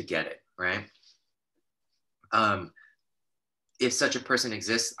seem to get it, right? If such a person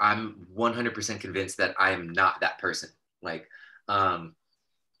exists, I'm 100% convinced that I am not that person. Like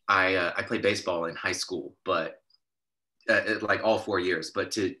I played baseball in high school, but like all 4 years.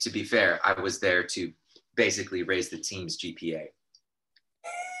 But to be fair, I was there to basically raise the team's GPA.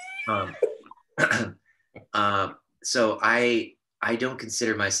 So I don't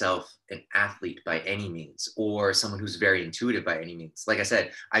consider myself an athlete by any means, or someone who's very intuitive by any means. Like I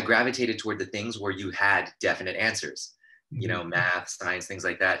said, I gravitated toward the things where you had definite answers, you know, math, science, things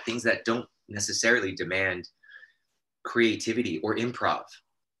like that, things that don't necessarily demand creativity or improv,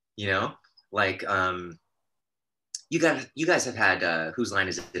 you know, like you guys have had Whose Line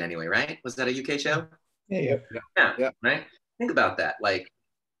Is It Anyway, right? Was that a UK show? Yeah. Right. Think about that. Like,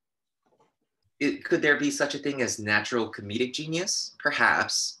 could there be such a thing as natural comedic genius?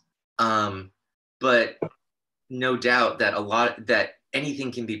 Perhaps, but no doubt that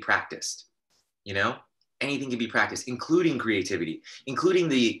anything can be practiced. You know, anything can be practiced, including creativity, including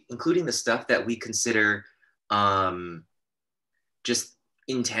the stuff that we consider just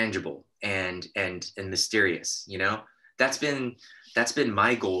intangible and mysterious. You know, that's been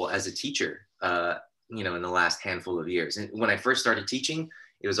my goal as a teacher. You know, in the last handful of years, and when I first started teaching,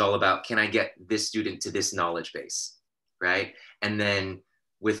 it was all about, can I get this student to this knowledge base, right? And then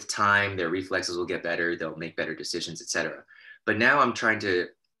with time, their reflexes will get better, they'll make better decisions, etc. But now I'm trying to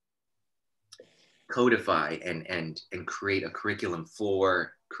codify and create a curriculum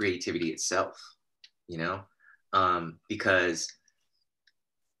for creativity itself, you know, because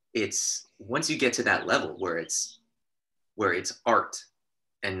it's, once you get to that level where it's art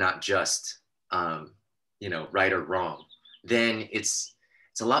and not just you know, right or wrong, then it's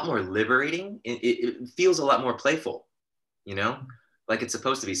a lot more liberating. It feels a lot more playful, you know, like it's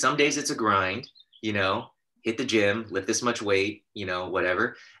supposed to be. Some days it's a grind, you know, hit the gym, lift this much weight, you know,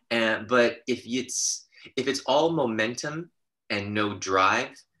 whatever. But if it's all momentum and no drive,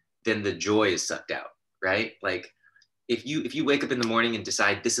 then the joy is sucked out, right? Like if you wake up in the morning and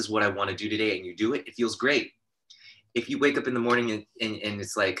decide this is what I want to do today and you do it, it feels great. If you wake up in the morning and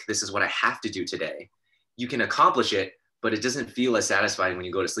it's like, this is what I have to do today, you can accomplish it, but it doesn't feel as satisfying when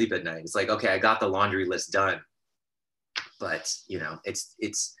you go to sleep at night. It's like, okay, I got the laundry list done, but you know, it's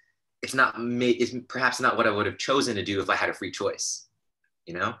perhaps not what I would have chosen to do if I had a free choice,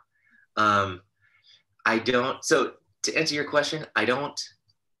 you know? So to answer your question, I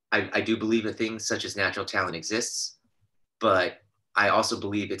do believe a thing such as natural talent exists, but I also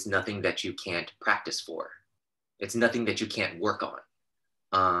believe it's nothing that you can't practice for. It's nothing that you can't work on.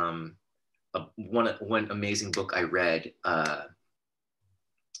 One amazing book I read a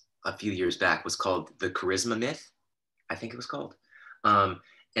few years back was called The Charisma Myth, I think it was called.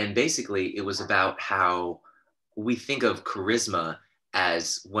 And basically it was about how we think of charisma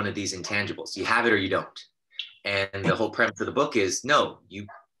as one of these intangibles. You have it or you don't. And the whole premise of the book is, no,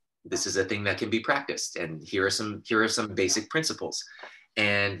 this is a thing that can be practiced. And here are some basic principles.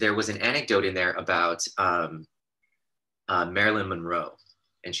 And there was an anecdote in there about Marilyn Monroe.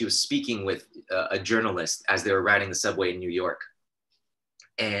 And she was speaking with a journalist as they were riding the subway in New York.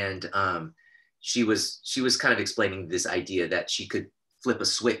 And she was kind of explaining this idea that she could flip a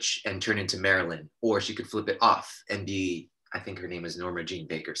switch and turn into Marilyn, or she could flip it off and be, I think her name is Norma Jean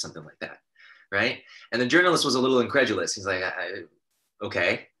Baker, something like that, right? And the journalist was a little incredulous. He's like,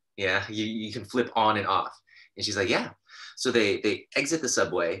 okay, yeah, you can flip on and off. And she's like, yeah. So they exit the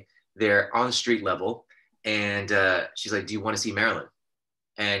subway, they're on street level, and she's like, do you want to see Marilyn?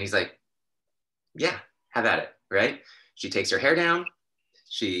 And he's like, yeah, have at it, right? She takes her hair down,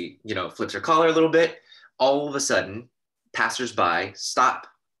 she, flips her collar a little bit. All of a sudden, passersby stop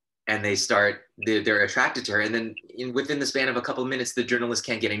and they're attracted to her. And then within the span of a couple of minutes, the journalist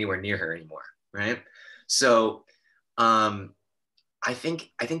can't get anywhere near her anymore, right? So I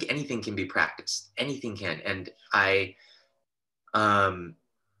think anything can be practiced. Anything can. And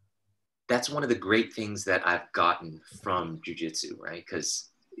that's one of the great things that I've gotten from jiu-jitsu, right? Because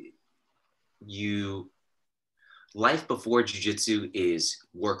life before jiu-jitsu is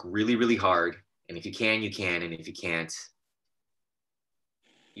work really, really hard. And if you can, you can. And if you can't,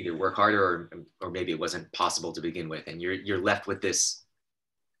 either work harder or maybe it wasn't possible to begin with. And you're left with this,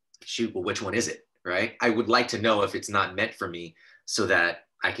 shoot, well, which one is it, right? I would like to know if it's not meant for me so that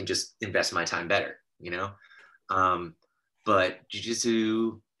I can just invest my time better, But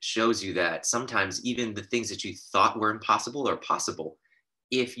jiu-jitsu shows you that sometimes even the things that you thought were impossible are possible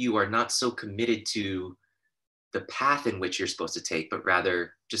if you are not so committed to the path in which you're supposed to take, but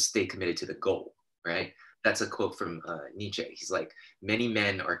rather just stay committed to the goal, right? That's a quote from Nietzsche. He's like, many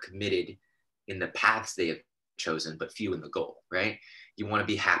men are committed in the paths they have chosen, but few in the goal, right? You want to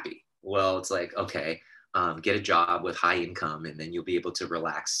be happy. Well, it's like, okay, get a job with high income and then you'll be able to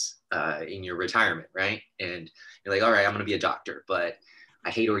relax in your retirement, right? And you're like, all right, I'm going to be a doctor, but I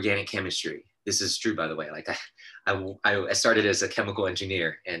hate organic chemistry. This is true, by the way. Like I started as a chemical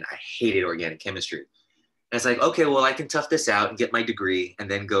engineer and I hated organic chemistry. And it's like, okay, well, I can tough this out and get my degree and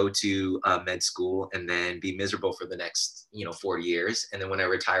then go to med school and then be miserable for the next, 40 years. And then when I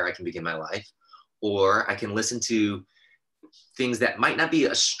retire, I can begin my life. Or I can listen to things that might not be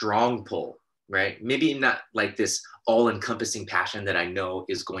a strong pull, right? Maybe not like this all-encompassing passion that I know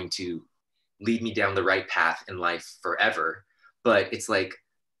is going to lead me down the right path in life forever. But it's like,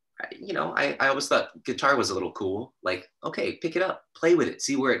 I always thought guitar was a little cool. Like, okay, pick it up, play with it,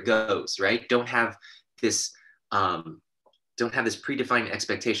 see where it goes, right? Don't have this predefined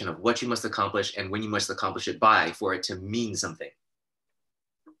expectation of what you must accomplish and when you must accomplish it by for it to mean something,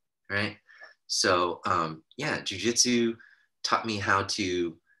 right? So jiu-jitsu taught me how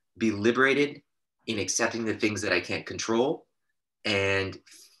to be liberated in accepting the things that I can't control and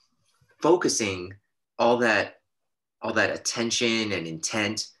focusing all that attention and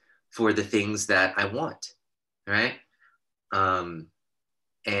intent for the things that I want, right?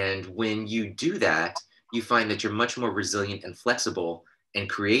 And when you do that, you find that you're much more resilient and flexible and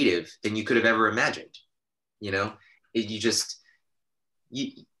creative than you could have ever imagined.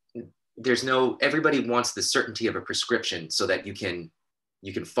 Everybody wants the certainty of a prescription so that you can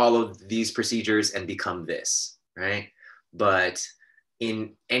follow these procedures and become this, right? But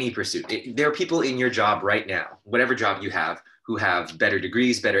in any pursuit, there are people in your job right now, whatever job you have, who have better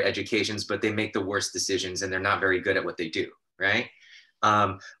degrees, better educations, but they make the worst decisions and they're not very good at what they do, right?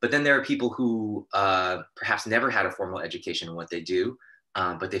 But then there are people who perhaps never had a formal education in what they do,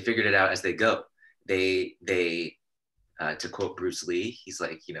 but they figured it out as they go. They to quote Bruce Lee, he's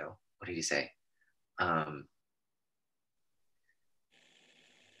like, what did he say?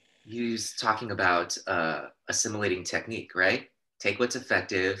 He was talking about assimilating technique, right? Take what's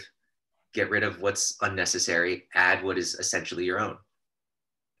effective, get rid of what's unnecessary, add what is essentially your own,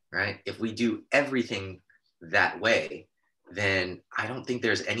 right? If we do everything that way, then I don't think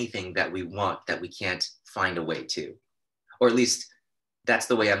there's anything that we want that we can't find a way to, or at least that's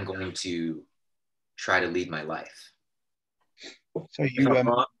the way I'm going to try to lead my life. So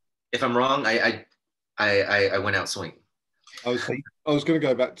if I'm wrong, I went out swinging. I was going to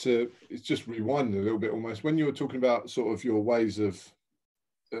go back to, it's just rewinding a little bit almost. When you were talking about sort of your ways of,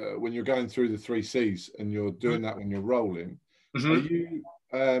 when you're going through the 3 C's and you're doing that when you're rolling, are you,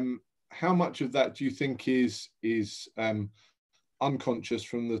 how much of that do you think is unconscious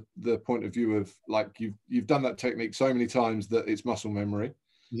from the point of view of like you've done that technique so many times that it's muscle memory,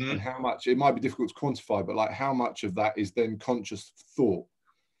 and how much, it might be difficult to quantify, but like how much of that is then conscious thought?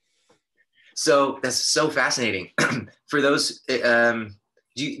 So that's so fascinating. For those, do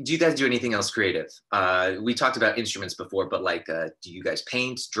you guys do anything else creative? We talked about instruments before, but like, do you guys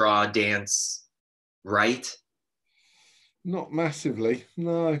paint, draw, dance, write? Not massively,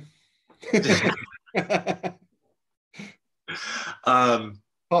 no.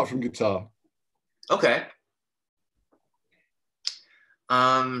 Apart from guitar. Okay.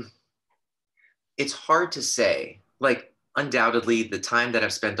 It's hard to say. Like, undoubtedly, the time that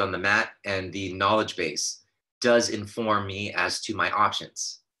I've spent on the mat and the knowledge base does inform me as to my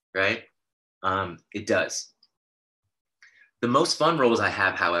options, right? It does. The most fun roles I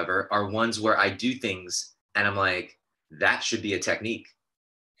have, however, are ones where I do things and I'm like, that should be a technique,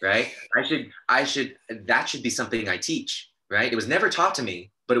 right? That should be something I teach, right? It was never taught to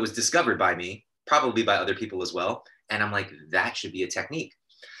me, but it was discovered by me, probably by other people as well. And I'm like, that should be a technique.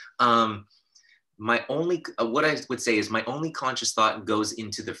 My only, what I would say is my only conscious thought goes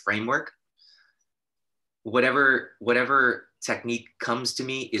into the framework. Whatever technique comes to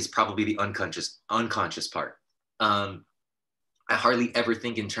me is probably the unconscious part. I hardly ever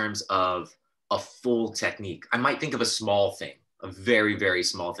think in terms of a full technique. I might think of a small thing, a very, very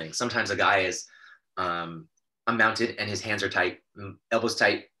small thing. Sometimes a guy is mounted and his hands are tight, elbows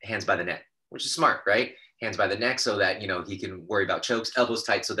tight, hands by the neck, which is smart, right? Hands by the neck so that, you know, he can worry about chokes, elbows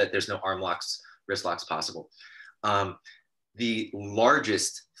tight so that there's no arm locks, wrist locks possible. The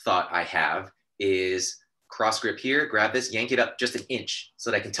largest thought I have is cross grip here, grab this, yank it up just an inch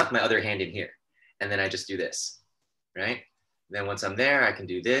so that I can tuck my other hand in here. And then I just do this, right? Then once I'm there, I can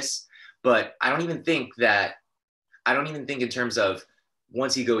do this. But I don't even think in terms of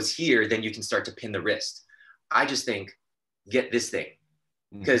once he goes here, then you can start to pin the wrist. I just think, get this thing.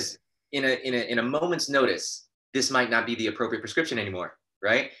 Because in a moment's notice, this might not be the appropriate prescription anymore,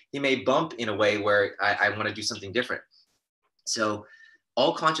 right? He may bump in a way where I want to do something different. So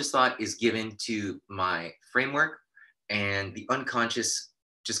all conscious thought is given to my framework, and the unconscious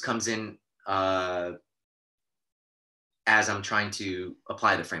just comes in as I'm trying to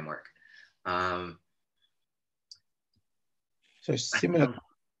apply the framework. So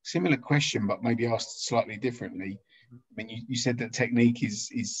similar question, but maybe asked slightly differently. I mean, you said that technique is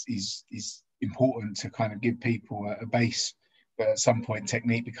important to kind of give people a base, but at some point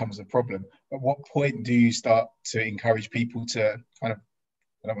technique becomes a problem. At what point do you start to encourage people to kind of,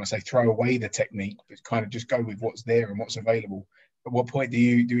 I don't want to say throw away the technique, but kind of just go with what's there and what's available? At what point do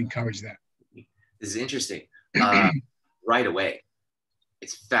you encourage that? This is interesting. Right away.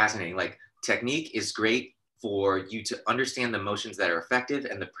 It's fascinating. Like, technique is great for you to understand the motions that are effective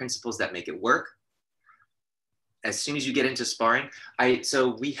and the principles that make it work. As soon as you get into sparring,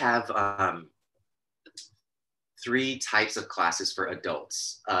 so we have 3 types of classes for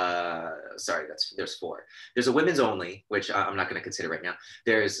adults. Sorry, there's 4. There's a women's only, which I'm not going to consider right now.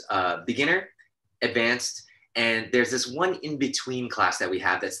 There's beginner, advanced, and there's this one in between class that we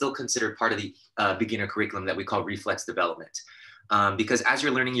have that's still considered part of the beginner curriculum that we call reflex development. Because as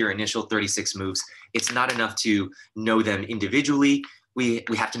you're learning your initial 36 moves, it's not enough to know them individually. We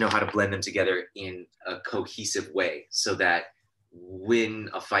have to know how to blend them together in a cohesive way so that when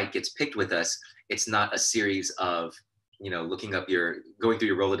a fight gets picked with us, it's not a series of, you know, going through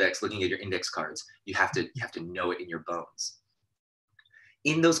your Rolodex, looking at your index cards. You have to know it in your bones.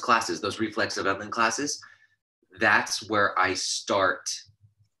 In those classes, those reflex development classes, that's where I start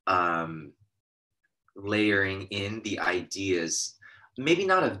layering in the ideas, maybe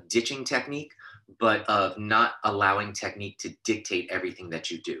not of ditching technique, but of not allowing technique to dictate everything that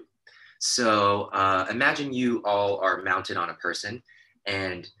you do. So imagine you all are mounted on a person,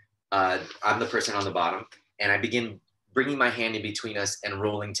 and I'm the person on the bottom, and I begin bringing my hand in between us and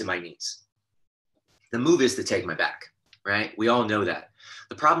rolling to my knees. The move is to take my back, right? We all know that.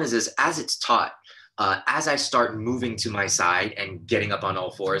 The problem is as it's taught, as I start moving to my side and getting up on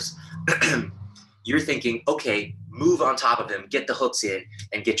all fours, you're thinking, okay, move on top of him, get the hooks in,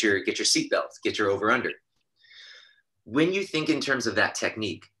 and get your seatbelt, get your over-under. When you think in terms of that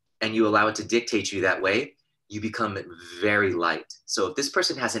technique and you allow it to dictate you that way, you become very light. So if this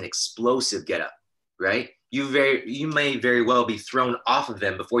person has an explosive getup, right, you may very well be thrown off of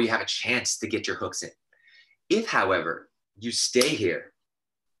them before you have a chance to get your hooks in. If, however, you stay here,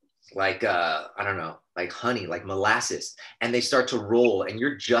 like, I don't know, like honey, like molasses, and they start to roll and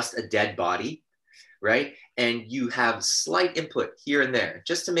you're just a dead body, right? And you have slight input here and there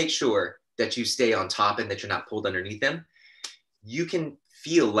just to make sure that you stay on top and that you're not pulled underneath them. You can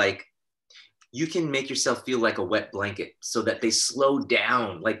make yourself feel like a wet blanket so that they slow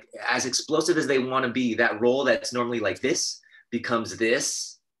down. Like, as explosive as they want to be, that roll that's normally like this becomes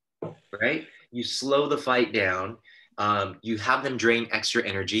this, right? You slow the fight down You have them drain extra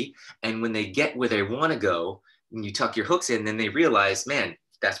energy. And when they get where they want to go, when you tuck your hooks in, then they realize, man,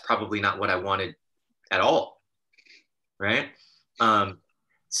 that's probably not what I wanted at all. Right.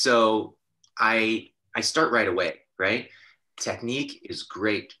 So I start right away, right? Technique is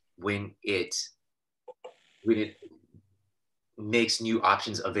great when it makes new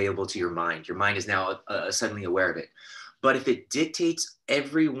options available to your mind. Your mind is now suddenly aware of it. But if it dictates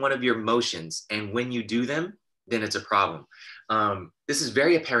every one of your motions and when you do them, then it's a problem. This is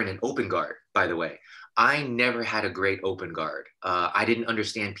very apparent in open guard, by the way. I never had a great open guard. I didn't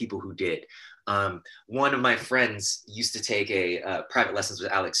understand people who did. One of my friends used to take a private lessons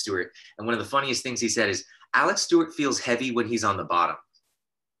with Alex Stewart. And one of the funniest things he said is, Alex Stewart feels heavy when he's on the bottom.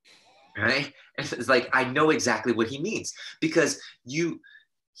 Right? And it's like, I know exactly what he means, because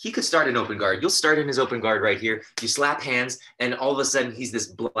he could start an open guard. You'll start in his open guard right here. You slap hands, and all of a sudden he's this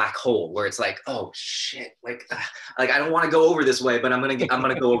black hole where it's like, oh shit, like I don't want to go over this way, but I'm gonna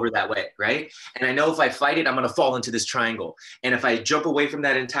go over that way, right? And I know if I fight it, I'm gonna fall into this triangle. And if I jump away from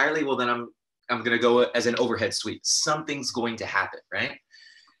that entirely, well, then I'm gonna go as an overhead sweep. Something's going to happen, right?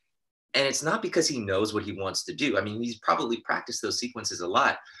 And it's not because he knows what he wants to do. I mean, he's probably practiced those sequences a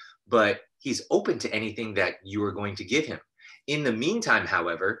lot, but he's open to anything that you are going to give him. In the meantime,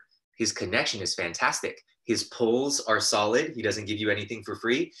 however, his connection is fantastic. His pulls are solid. He doesn't give you anything for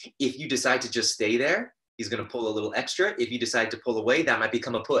free. If you decide to just stay there, he's going to pull a little extra. If you decide to pull away, that might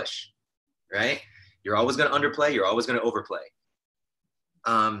become a push, right? You're always going to underplay. You're always going to overplay.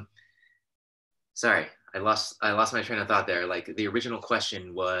 Sorry, I lost my train of thought there. Like, the original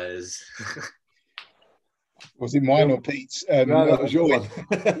question was... Was it mine or Pete's? No, that was your one.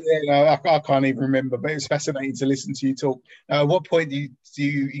 Yeah, no, I can't even remember, but it's fascinating to listen to you talk. At what point do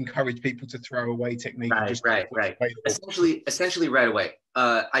you encourage people to throw away technique? Right. Essentially right away.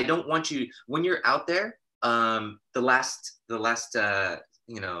 I don't want you, when you're out there, the last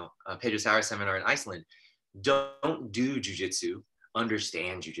Pedro Sauer seminar in Iceland, don't do jujitsu,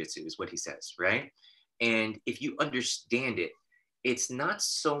 understand jujitsu is what he says, right? And if you understand it, it's not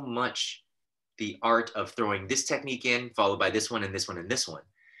so much the art of throwing this technique in, followed by this one and this one and this one.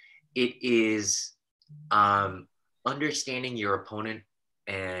 It is understanding your opponent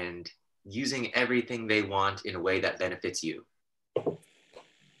and using everything they want in a way that benefits you,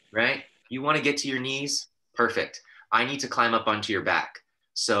 right? You want to get to your knees? Perfect. I need to climb up onto your back.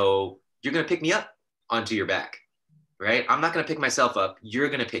 So you're going to pick me up onto your back, right? I'm not going to pick myself up. You're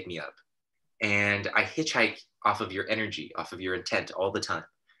going to pick me up. And I hitchhike off of your energy, off of your intent all the time.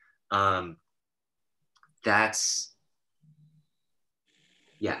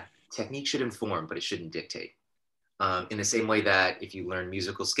 Technique should inform, but it shouldn't dictate. In the same way that if you learn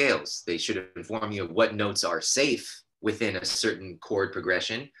musical scales, they should inform you of what notes are safe within a certain chord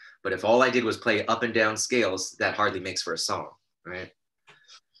progression. But if all I did was play up and down scales, that hardly makes for a song, right?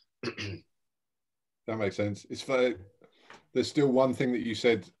 That makes sense. It's fair. There's still one thing that you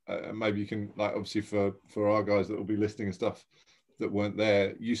said, maybe you can, like, obviously for our guys that will be listening and stuff that weren't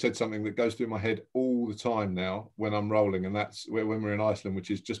there, you said something that goes through my head all the time now when I'm rolling, and that's when we're in Iceland, which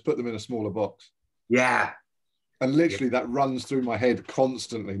is just put them in a smaller box. Yeah. And literally that runs through my head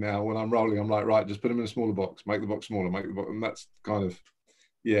constantly now when I'm rolling. I'm like, right, just put them in a smaller box, make the box smaller, make the box. And that's kind of,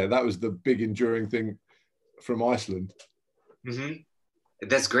 that was the big enduring thing from Iceland. Mm-hmm.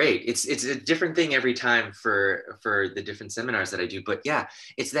 That's great. It's a different thing every time for the different seminars that I do. But yeah,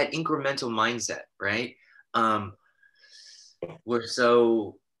 it's that incremental mindset, right?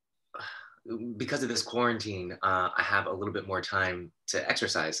 Because of this quarantine, I have a little bit more time to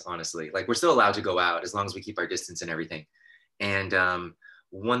exercise, honestly. Like, we're still allowed to go out as long as we keep our distance and everything. And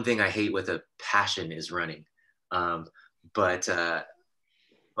one thing I hate with a passion is running. But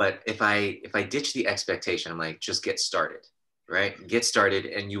if I ditch the expectation, I'm like, just get started, right? Get started,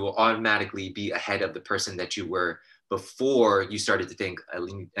 and you will automatically be ahead of the person that you were before you started to think,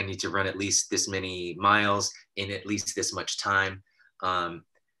 I need to run at least this many miles in at least this much time.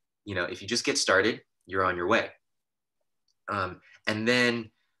 If you just get started, you're on your way. And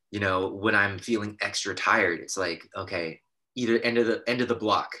then, when I'm feeling extra tired, it's like, okay, either end of the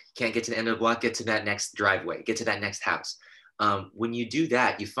block, can't get to the end of the block, get to that next driveway, get to that next house. When you do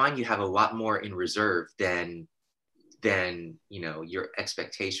that, you find you have a lot more in reserve than your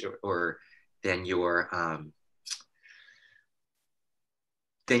expectation, or than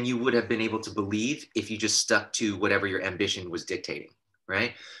you would have been able to believe if you just stuck to whatever your ambition was dictating,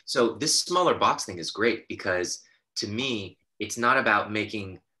 right? So this smaller box thing is great, because to me, it's not about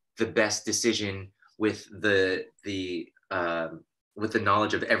making the best decision with the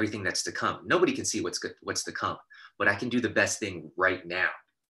knowledge of everything that's to come. Nobody can see what's to come, but I can do the best thing right now,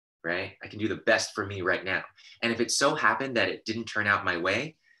 right? I can do the best for me right now. And if it so happened that it didn't turn out my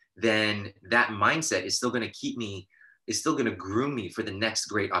way, then that mindset is still going to keep me, is still going to groom me for the next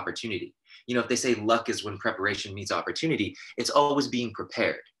great opportunity. You know, if they say luck is when preparation meets opportunity, it's always being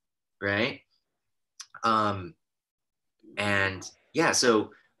prepared, right? And yeah,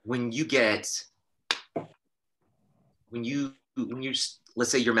 so when you get, when you,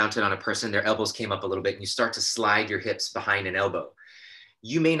 let's say you're mounted on a person, their elbows came up a little bit, and you start to slide your hips behind an elbow,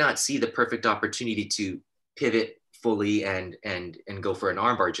 you may not see the perfect opportunity to pivot fully and go for an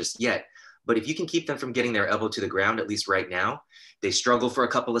armbar just yet. But if you can keep them from getting their elbow to the ground, at least right now, they struggle for a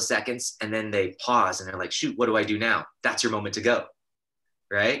couple of seconds and then they pause and they're like, shoot, what do I do now? That's your moment to go,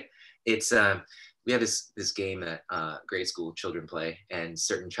 right? It's, we have this game that grade school children play and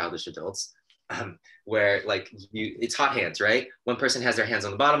certain childish adults where like it's hot hands, right? One person has their hands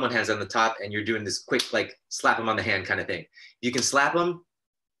on the bottom, one hand's on the top, and you're doing this quick, like slap them on the hand kind of thing. You can slap them,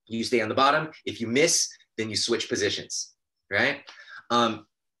 you stay on the bottom. If you miss, then you switch positions, right?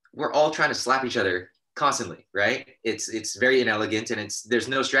 We're all trying to slap each other constantly, right? It's very inelegant and there's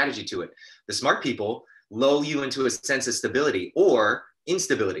no strategy to it. The smart people lull you into a sense of stability or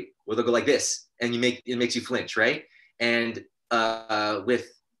instability, where they'll go like this, and it makes you flinch, right? And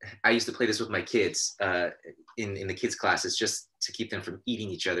I used to play this with my kids in the kids' classes just to keep them from eating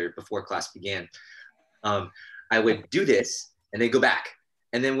each other before class began. I would do this, and they go back.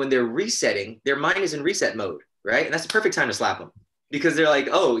 And then when they're resetting, their mind is in reset mode, right? And that's the perfect time to slap them because they're like,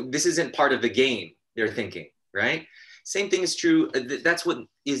 oh, this isn't part of the game, they're thinking, right? Same thing is true. That's what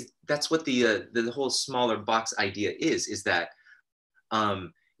the whole smaller box idea is that,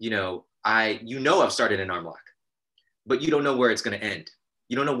 I've started an arm lock, but you don't know where it's going to end.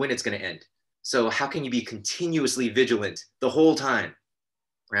 You don't know when it's going to end. So how can you be continuously vigilant the whole time,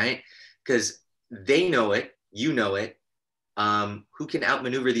 right? Because they know it, you know it. Who can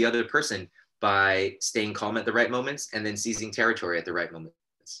outmaneuver the other person by staying calm at the right moments and then seizing territory at the right moments?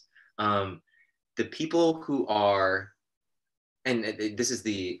 The people who are, and this is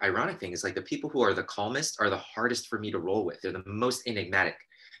the ironic thing, is like the people who are the calmest are the hardest for me to roll with. They're the most enigmatic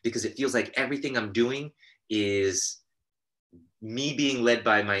because it feels like everything I'm doing is me being led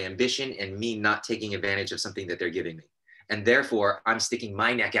by my ambition and me not taking advantage of something that they're giving me. And therefore, I'm sticking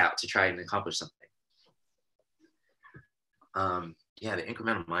my neck out to try and accomplish something. The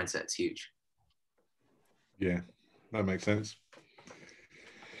incremental mindset is huge. Yeah, that makes sense.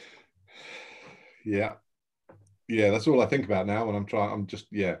 Yeah, that's all I think about now when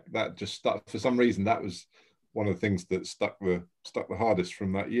that just stuck for some reason. That was one of the things that stuck the hardest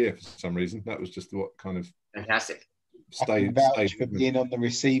from that year for some reason. That was just what kind of fantastic. Stayed for being on the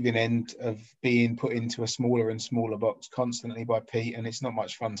receiving end of being put into a smaller and smaller box constantly by Pete, and it's not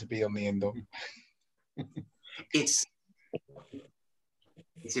much fun to be on the end of. It's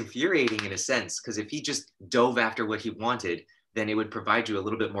infuriating in a sense, because if he just dove after what he wanted, then it would provide you a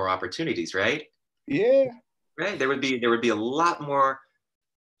little bit more opportunities, right? Yeah. Right. There would be a lot more.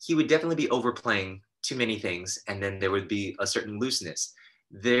 He would definitely be overplaying too many things, and then there would be a certain looseness.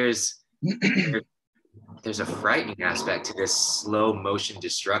 There's a frightening aspect to this slow motion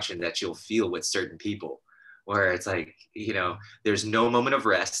destruction that you'll feel with certain people, where it's like, there's no moment of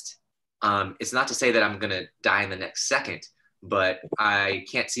rest. It's not to say that I'm going to die in the next second, but I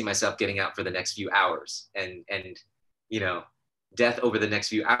can't see myself getting out for the next few hours. And death over the next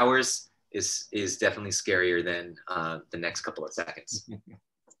few hours is definitely scarier than the next couple of seconds.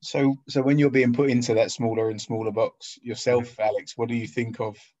 So when you're being put into that smaller and smaller box yourself, Alex, what do you think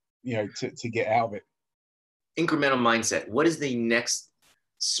of, to get out of it? Incremental mindset. What is the next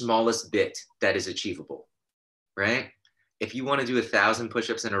smallest bit that is achievable, right? If you want to do 1,000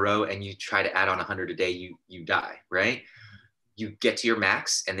 push-ups in a row and you try to add on 100 a day, you die, right? You get to your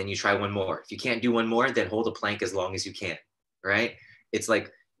max and then you try one more. If you can't do one more, then hold a plank as long as you can, right? It's like,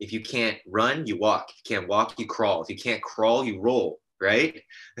 if you can't run, you walk. If you can't walk, you crawl. If you can't crawl, you roll, right?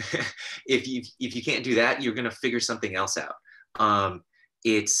 if you can't do that, you're going to figure something else out.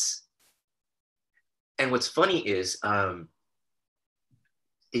 And what's funny is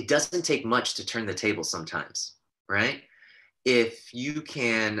it doesn't take much to turn the table sometimes, right? If you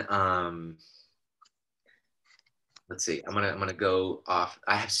can, let's see, I'm gonna go off.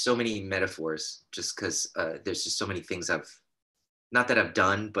 I have so many metaphors just because there's just so many things not that I've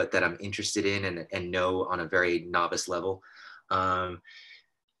done, but that I'm interested in and know on a very novice level.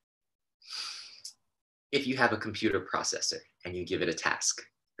 If you have a computer processor and you give it a task,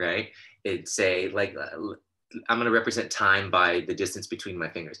 right? It'd say, like, I'm going to represent time by the distance between my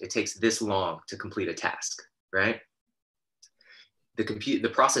fingers. It takes this long to complete a task, right? The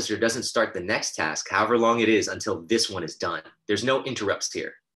processor doesn't start the next task, however long it is, until this one is done. There's no interrupts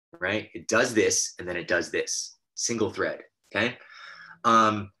here, right? It does this, and then it does this, single thread, okay?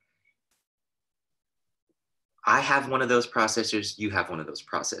 I have one of those processors, you have one of those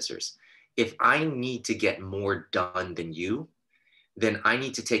processors. If I need to get more done than you, then I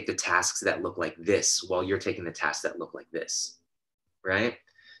need to take the tasks that look like this while you're taking the tasks that look like this, right?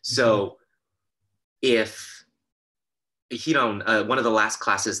 So if one of the last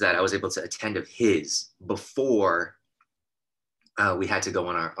classes that I was able to attend of his before we had to go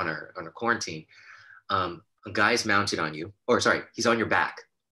on our quarantine, a guy's mounted on you, or sorry, he's on your back.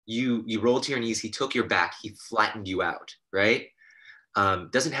 You rolled to your knees, he took your back, he flattened you out, right?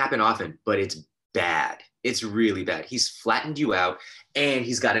 Doesn't happen often, but it's bad. It's really bad. He's flattened you out and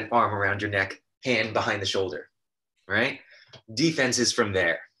he's got an arm around your neck, hand behind the shoulder, right? Defense is from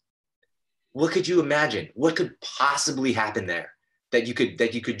there. What could you imagine? What could possibly happen there that you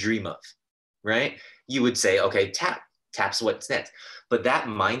could dream of, right? You would say, okay, tap's what's next. But that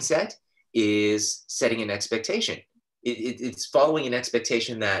mindset is setting an expectation. It's following an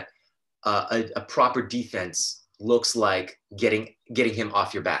expectation that a proper defense looks like getting him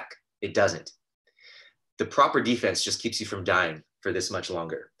off your back. It doesn't. The proper defense just keeps you from dying for this much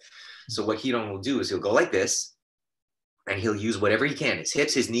longer. So what Hiron will do is he'll go like this, and he'll use whatever he can, his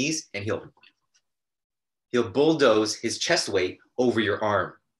hips, his knees, and he'll bulldoze his chest weight over your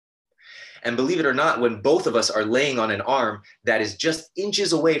arm. And believe it or not, when both of us are laying on an arm that is just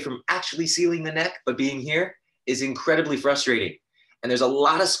inches away from actually sealing the neck, but being here is incredibly frustrating. And there's a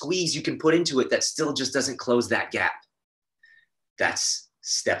lot of squeeze you can put into it that still just doesn't close that gap. That's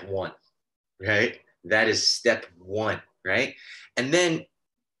step one, right? That is step one, right? And then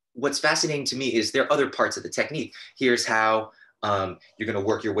what's fascinating to me is there are other parts of the technique. Here's how you're going to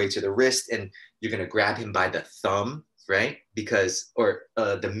work your way to the wrist, and you're going to grab him by the thumb, right? Or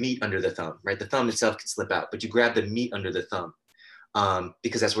the meat under the thumb, right? The thumb itself can slip out, but you grab the meat under the thumb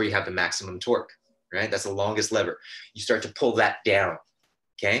because that's where you have the maximum torque, right? That's the longest lever. You start to pull that down,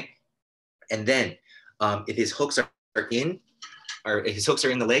 okay? And then if his hooks are in, or if his hooks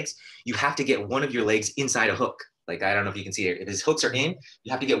are in the legs, you have to get one of your legs inside a hook. Like, I don't know if you can see it. If his hooks are in,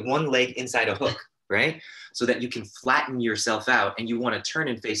 you have to get one leg inside a hook, right? So that you can flatten yourself out, and you want to turn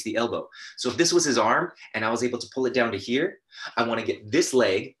and face the elbow. So if this was his arm and I was able to pull it down to here, I want to get this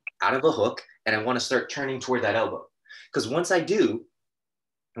leg out of a hook, and I want to start turning toward that elbow. Because once I do,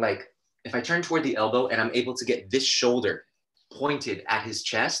 like if I turn toward the elbow and I'm able to get this shoulder pointed at his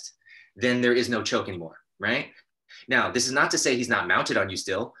chest, then there is no choke anymore, right? Now, this is not to say he's not mounted on you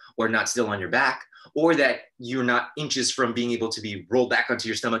still, or not still on your back, or that you're not inches from being able to be rolled back onto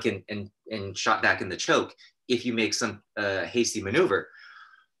your stomach and shot back in the choke if you make some hasty maneuver.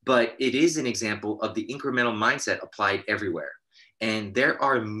 But it is an example of the incremental mindset applied everywhere. And there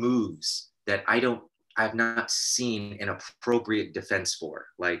are moves that I've not seen an appropriate defense for.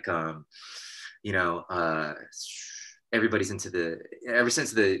 Like, everybody's ever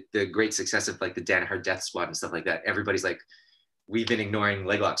since the great success of like the Danaher death squad and stuff like that, everybody's like, we've been ignoring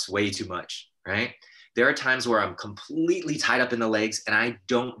leg locks way too much, right? There are times where I'm completely tied up in the legs and I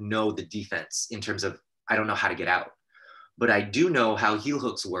don't know the defense in terms of, I don't know how to get out, but I do know how heel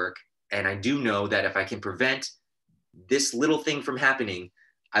hooks work. And I do know that if I can prevent this little thing from happening,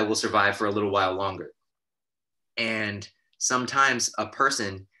 I will survive for a little while longer. And sometimes a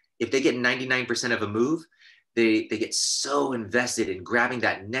person, if they get 99% of a move, they get so invested in grabbing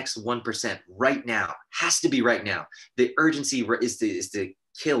that next 1% right now, has to be right now. The urgency is to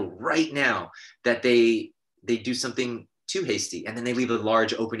kill right now, that they do something too hasty, and then they leave a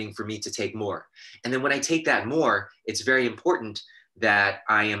large opening for me to take more. And then when I take that more, it's very important that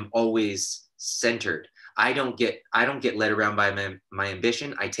I am always centered. I don't get led around by my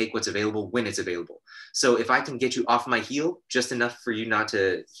ambition. I take what's available when it's available. So if I can get you off my heel just enough for you not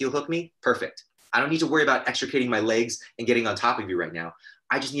to heel hook me, perfect. I don't need to worry about extricating my legs and getting on top of you right now.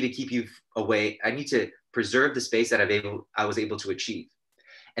 I just need to keep you away. I need to preserve the space that I was able to achieve.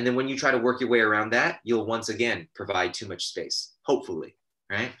 And then when you try to work your way around that, you'll once again provide too much space, hopefully,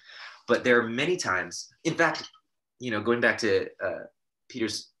 right? But there are many times, in fact, going back to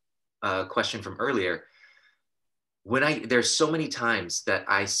Peter's question from earlier, there's so many times that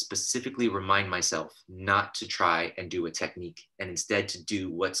I specifically remind myself not to try and do a technique, and instead to do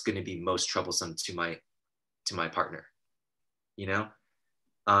what's going to be most troublesome to my partner.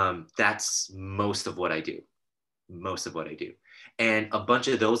 That's most of what I do. And a bunch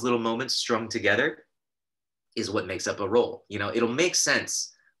of those little moments strung together is what makes up a roll. It'll make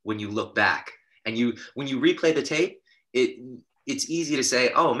sense when you look back, and when you replay the tape, it's easy to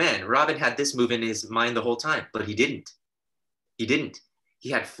say, oh man, Robin had this move in his mind the whole time, but he didn't. He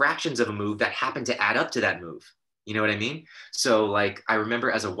had fractions of a move that happened to add up to that move, You know what I mean? So like, I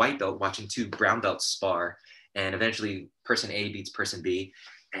remember as a white belt watching two brown belts spar, and eventually person A beats person B.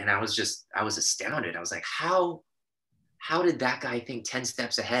 And I was astounded. I was like, how did that guy think 10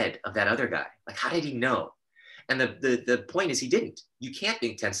 steps ahead of that other guy? Like, how did he know? And the point is, he didn't. You can't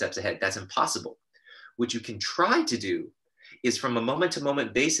think 10 steps ahead. That's impossible. What you can try to do is, from a moment to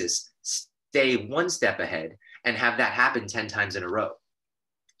moment basis, stay one step ahead and have that happen 10 times in a row.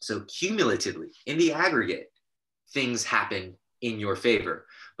 So cumulatively, in the aggregate, things happen in your favor,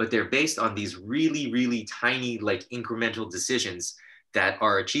 but they're based on these really, really tiny, like incremental decisions that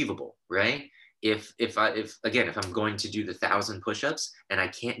are achievable, right? If I'm going to do the 1,000 push-ups and I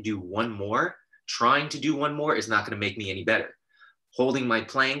can't do one more, trying to do one more is not going to make me any better. Holding my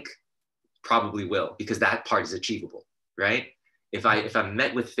plank probably will, because that part is achievable, right? If I'm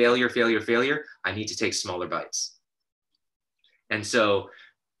met with failure, I need to take smaller bites. And so,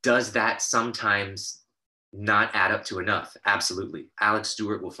 does that sometimes not add up to enough? Absolutely. Alex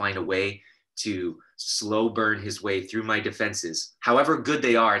Stewart will find a way to slow burn his way through my defenses, however good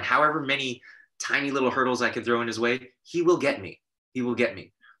they are, and however many tiny little hurdles I can throw in his way, he will get me. He will get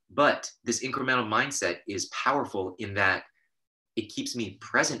me. But this incremental mindset is powerful in that it keeps me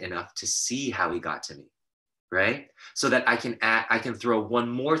present enough to see how he got to me, right? So that I can throw one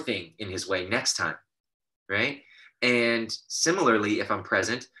more thing in his way next time, right? And similarly, if I'm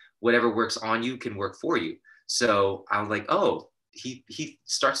present, whatever works on you can work for you. So I'm like, oh, he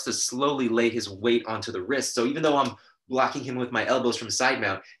starts to slowly lay his weight onto the wrist. So even though I'm blocking him with my elbows from side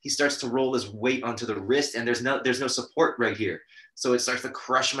mount, he starts to roll his weight onto the wrist, and there's no support right here. So it starts to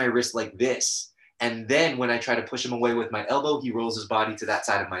crush my wrist like this. And then when I try to push him away with my elbow, he rolls his body to that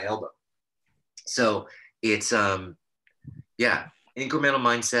side of my elbow. So it's incremental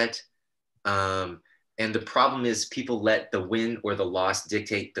mindset. And the problem is, people let the win or the loss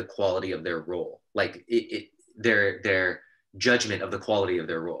dictate the quality of their role, like their judgment of the quality of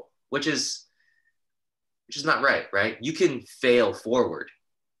their role, which is not right, right? You can fail forward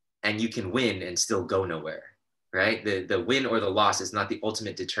and you can win and still go nowhere, right? The win or the loss is not the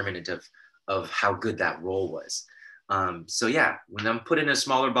ultimate determinant of how good that role was. So yeah, when I'm put in a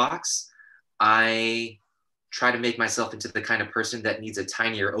smaller box, I try to make myself into the kind of person that needs a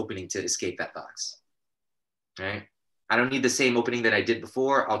tinier opening to escape that box, right? I don't need the same opening that I did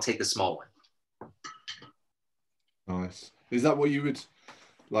before. I'll take the small one. Nice. Is that what you would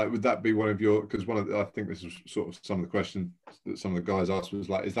like? Would that be one of your? Because I think this is sort of some of the questions that some of the guys asked was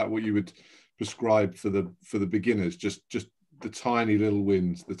like, is that what you would prescribe for the beginners? Just the tiny little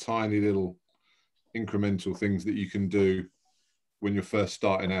wins, the tiny little incremental things that you can do when you're first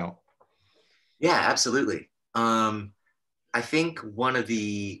starting out. Yeah, absolutely. I think one of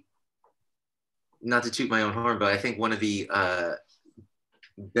the, not to toot my own horn, but I think one of the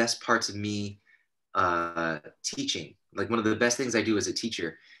best parts of me teaching, like one of the best things I do as a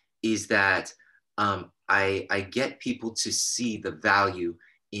teacher, is that I get people to see the value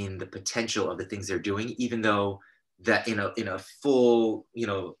in the potential of the things they're doing, even though that in a full,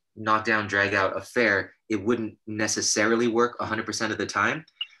 knockdown, drag out affair, it wouldn't necessarily work 100% of the time.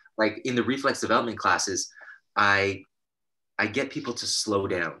 Like in the reflex development classes, I get people to slow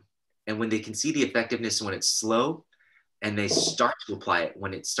down. And when they can see the effectiveness when it's slow, and they start to apply it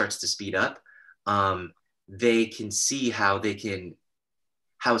when it starts to speed up, they can see how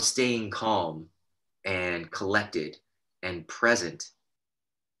staying calm and collected and present,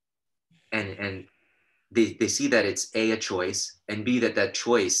 and they see that it's A, a choice, and B, that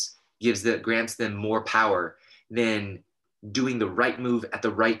choice grants them more power than doing the right move at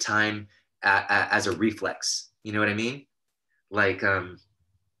the right time as a reflex. You know what I mean? Like,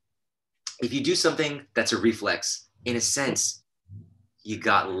 if you do something that's a reflex, in a sense, you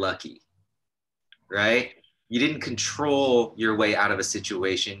got lucky, right? You didn't control your way out of a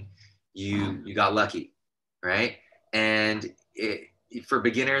situation. You got lucky, right? And for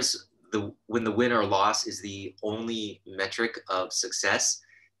beginners, when the win or loss is the only metric of success,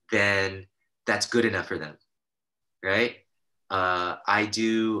 then that's good enough for them, right? I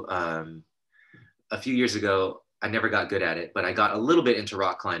do, a few years ago, I never got good at it, but I got a little bit into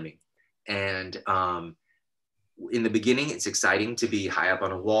rock climbing. And in the beginning, it's exciting to be high up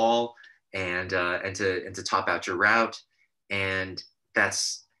on a wall and to top out your route. And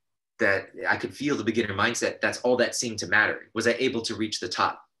that I could feel the beginner mindset. That's all that seemed to matter. Was I able to reach the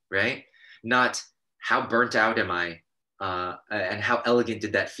top, right? Not how burnt out am I, and how elegant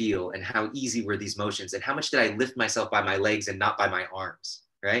did that feel, and how easy were these motions, and how much did I lift myself by my legs and not by my arms,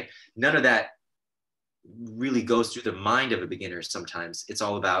 right? None of that really goes through the mind of a beginner sometimes. It's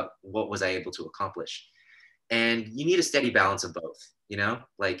all about what was I able to accomplish. And you need a steady balance of both,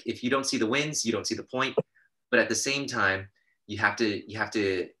 Like if you don't see the wins, you don't see the point. but at the same time, you have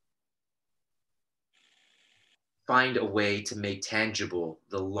to find a way to make tangible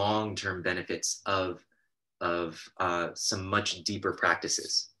the long-term benefits of some much deeper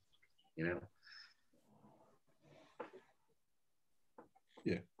practices, you know?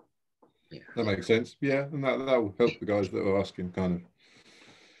 Yeah. Yeah. That makes sense. Yeah, and that will help the guys that are asking kind of.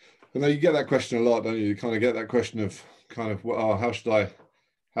 And you get that question a lot, don't you? You kind of get that question of kind of, well, how should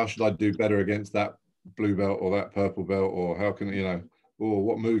I do better against that blue belt or that purple belt, or how can, you know, or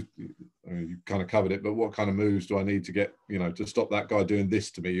what move, I mean, you kind of covered it, but what kind of moves do I need to get, you know, to stop that guy doing this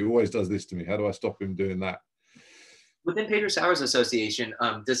to me? He always does this to me. How do I stop him doing that? Within Pedro Sauer's association,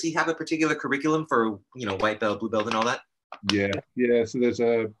 does he have a particular curriculum for, you know, white belt, blue belt, and all that? Yeah. So there's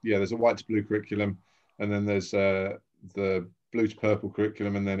a white to blue curriculum, and then there's the blue to purple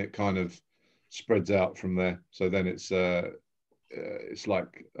curriculum, and then it kind of spreads out from there. So then it's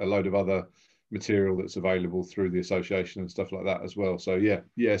like a load of other material that's available through the association and stuff like that as well. So yeah,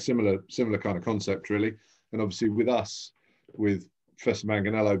 similar kind of concept really. And obviously with us, with Professor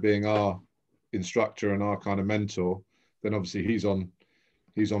Manganello being our instructor and our kind of mentor, then obviously he's on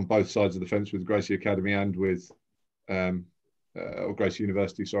both sides of the fence with Gracie Academy and with or Gracie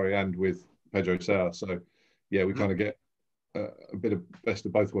University, sorry, and with Pedro Sauer. So yeah, we kind of get a bit of best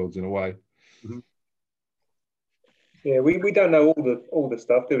of both worlds in a way. Mm-hmm. Yeah, we don't know all the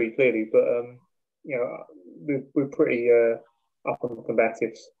stuff, do we? Clearly, but you know, we're pretty up on the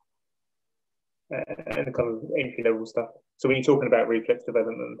combatives and the kind of entry level stuff. So when you're talking about reflex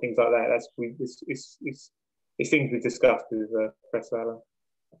development and things like that, it's things we discussed with Professor Allen.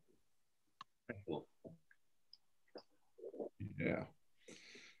 Yeah.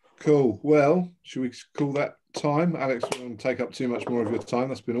 Cool. Well, should we call that time? Alex, we won't take up too much more of your time.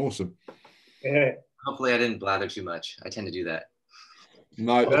 That's been awesome. Yeah. Hopefully I didn't blather too much. I tend to do that.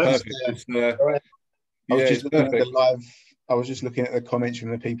 No, perfect. I was just looking at the comments from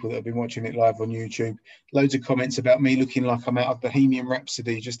the people that have been watching it live on YouTube. Loads of comments about me looking like I'm out of Bohemian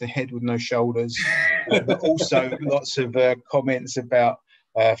Rhapsody, just a head with no shoulders. But also lots of comments about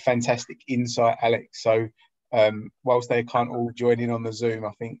fantastic insight, Alex. So whilst they can't all join in on the Zoom,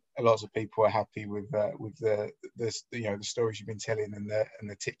 I think lots of people are happy with the you know, the stories you've been telling and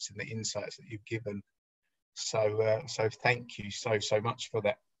the tips and the insights that you've given. So thank you so much for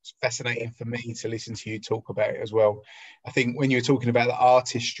that. It's fascinating for me to listen to you talk about it as well. I think when you were talking about the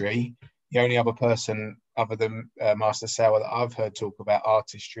artistry, the only other person other than Master Sauer that I've heard talk about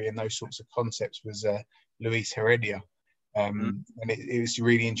artistry and those sorts of concepts was Luis Heredia. And it was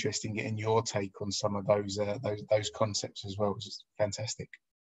really interesting getting your take on some of those concepts as well, which is fantastic.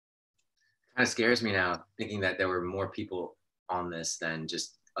 Kind of scares me now, thinking that there were more people on this than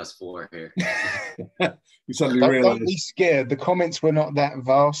just us four here. You suddenly realize. Don't be scared. The comments were not that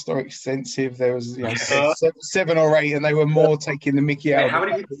vast or extensive. There was, you know, seven or eight, and they were more taking the mickey out. How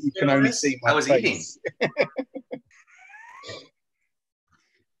many people you can only see my I was face. eating.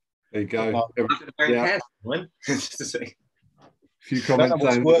 There you go. Yeah. Few comments.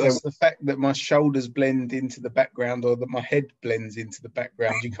 What's worse, the fact that my shoulders blend into the background or that my head blends into the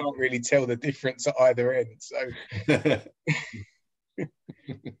background. You can't really tell the difference at either end. So.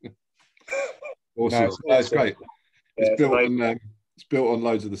 Awesome. That's great. Yeah, it's built on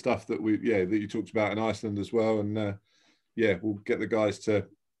loads of the stuff that that you talked about in Iceland as well. And we'll get the guys to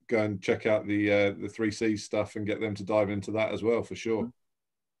go and check out the 3C stuff and get them to dive into that as well for sure.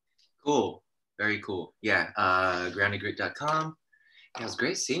 Cool. Very cool. Yeah. groundedgrit.com. It was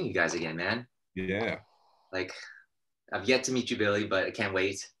great seeing you guys again, man. Yeah. Like, I've yet to meet you, Billy, but I can't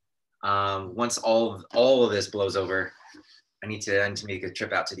wait. Once all of this blows over, I need to make a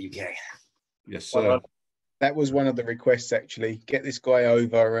trip out to the UK. Yes, sir. That was one of the requests, actually. Get this guy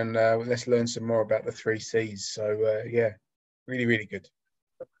over and let's learn some more about the 3Cs. So, really, really good.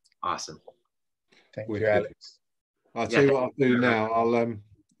 Awesome. Thank you, Alex. I'll tell you what I'll do now. I'll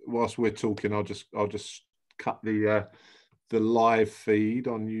whilst we're talking, I'll just cut the live feed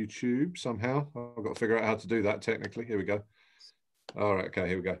on YouTube somehow. I've got to figure out how to do that technically. Here we go. All right, okay,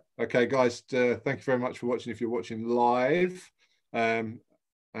 here we go. Okay, guys, thank you very much for watching if you're watching live. And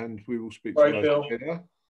we will speak to you later.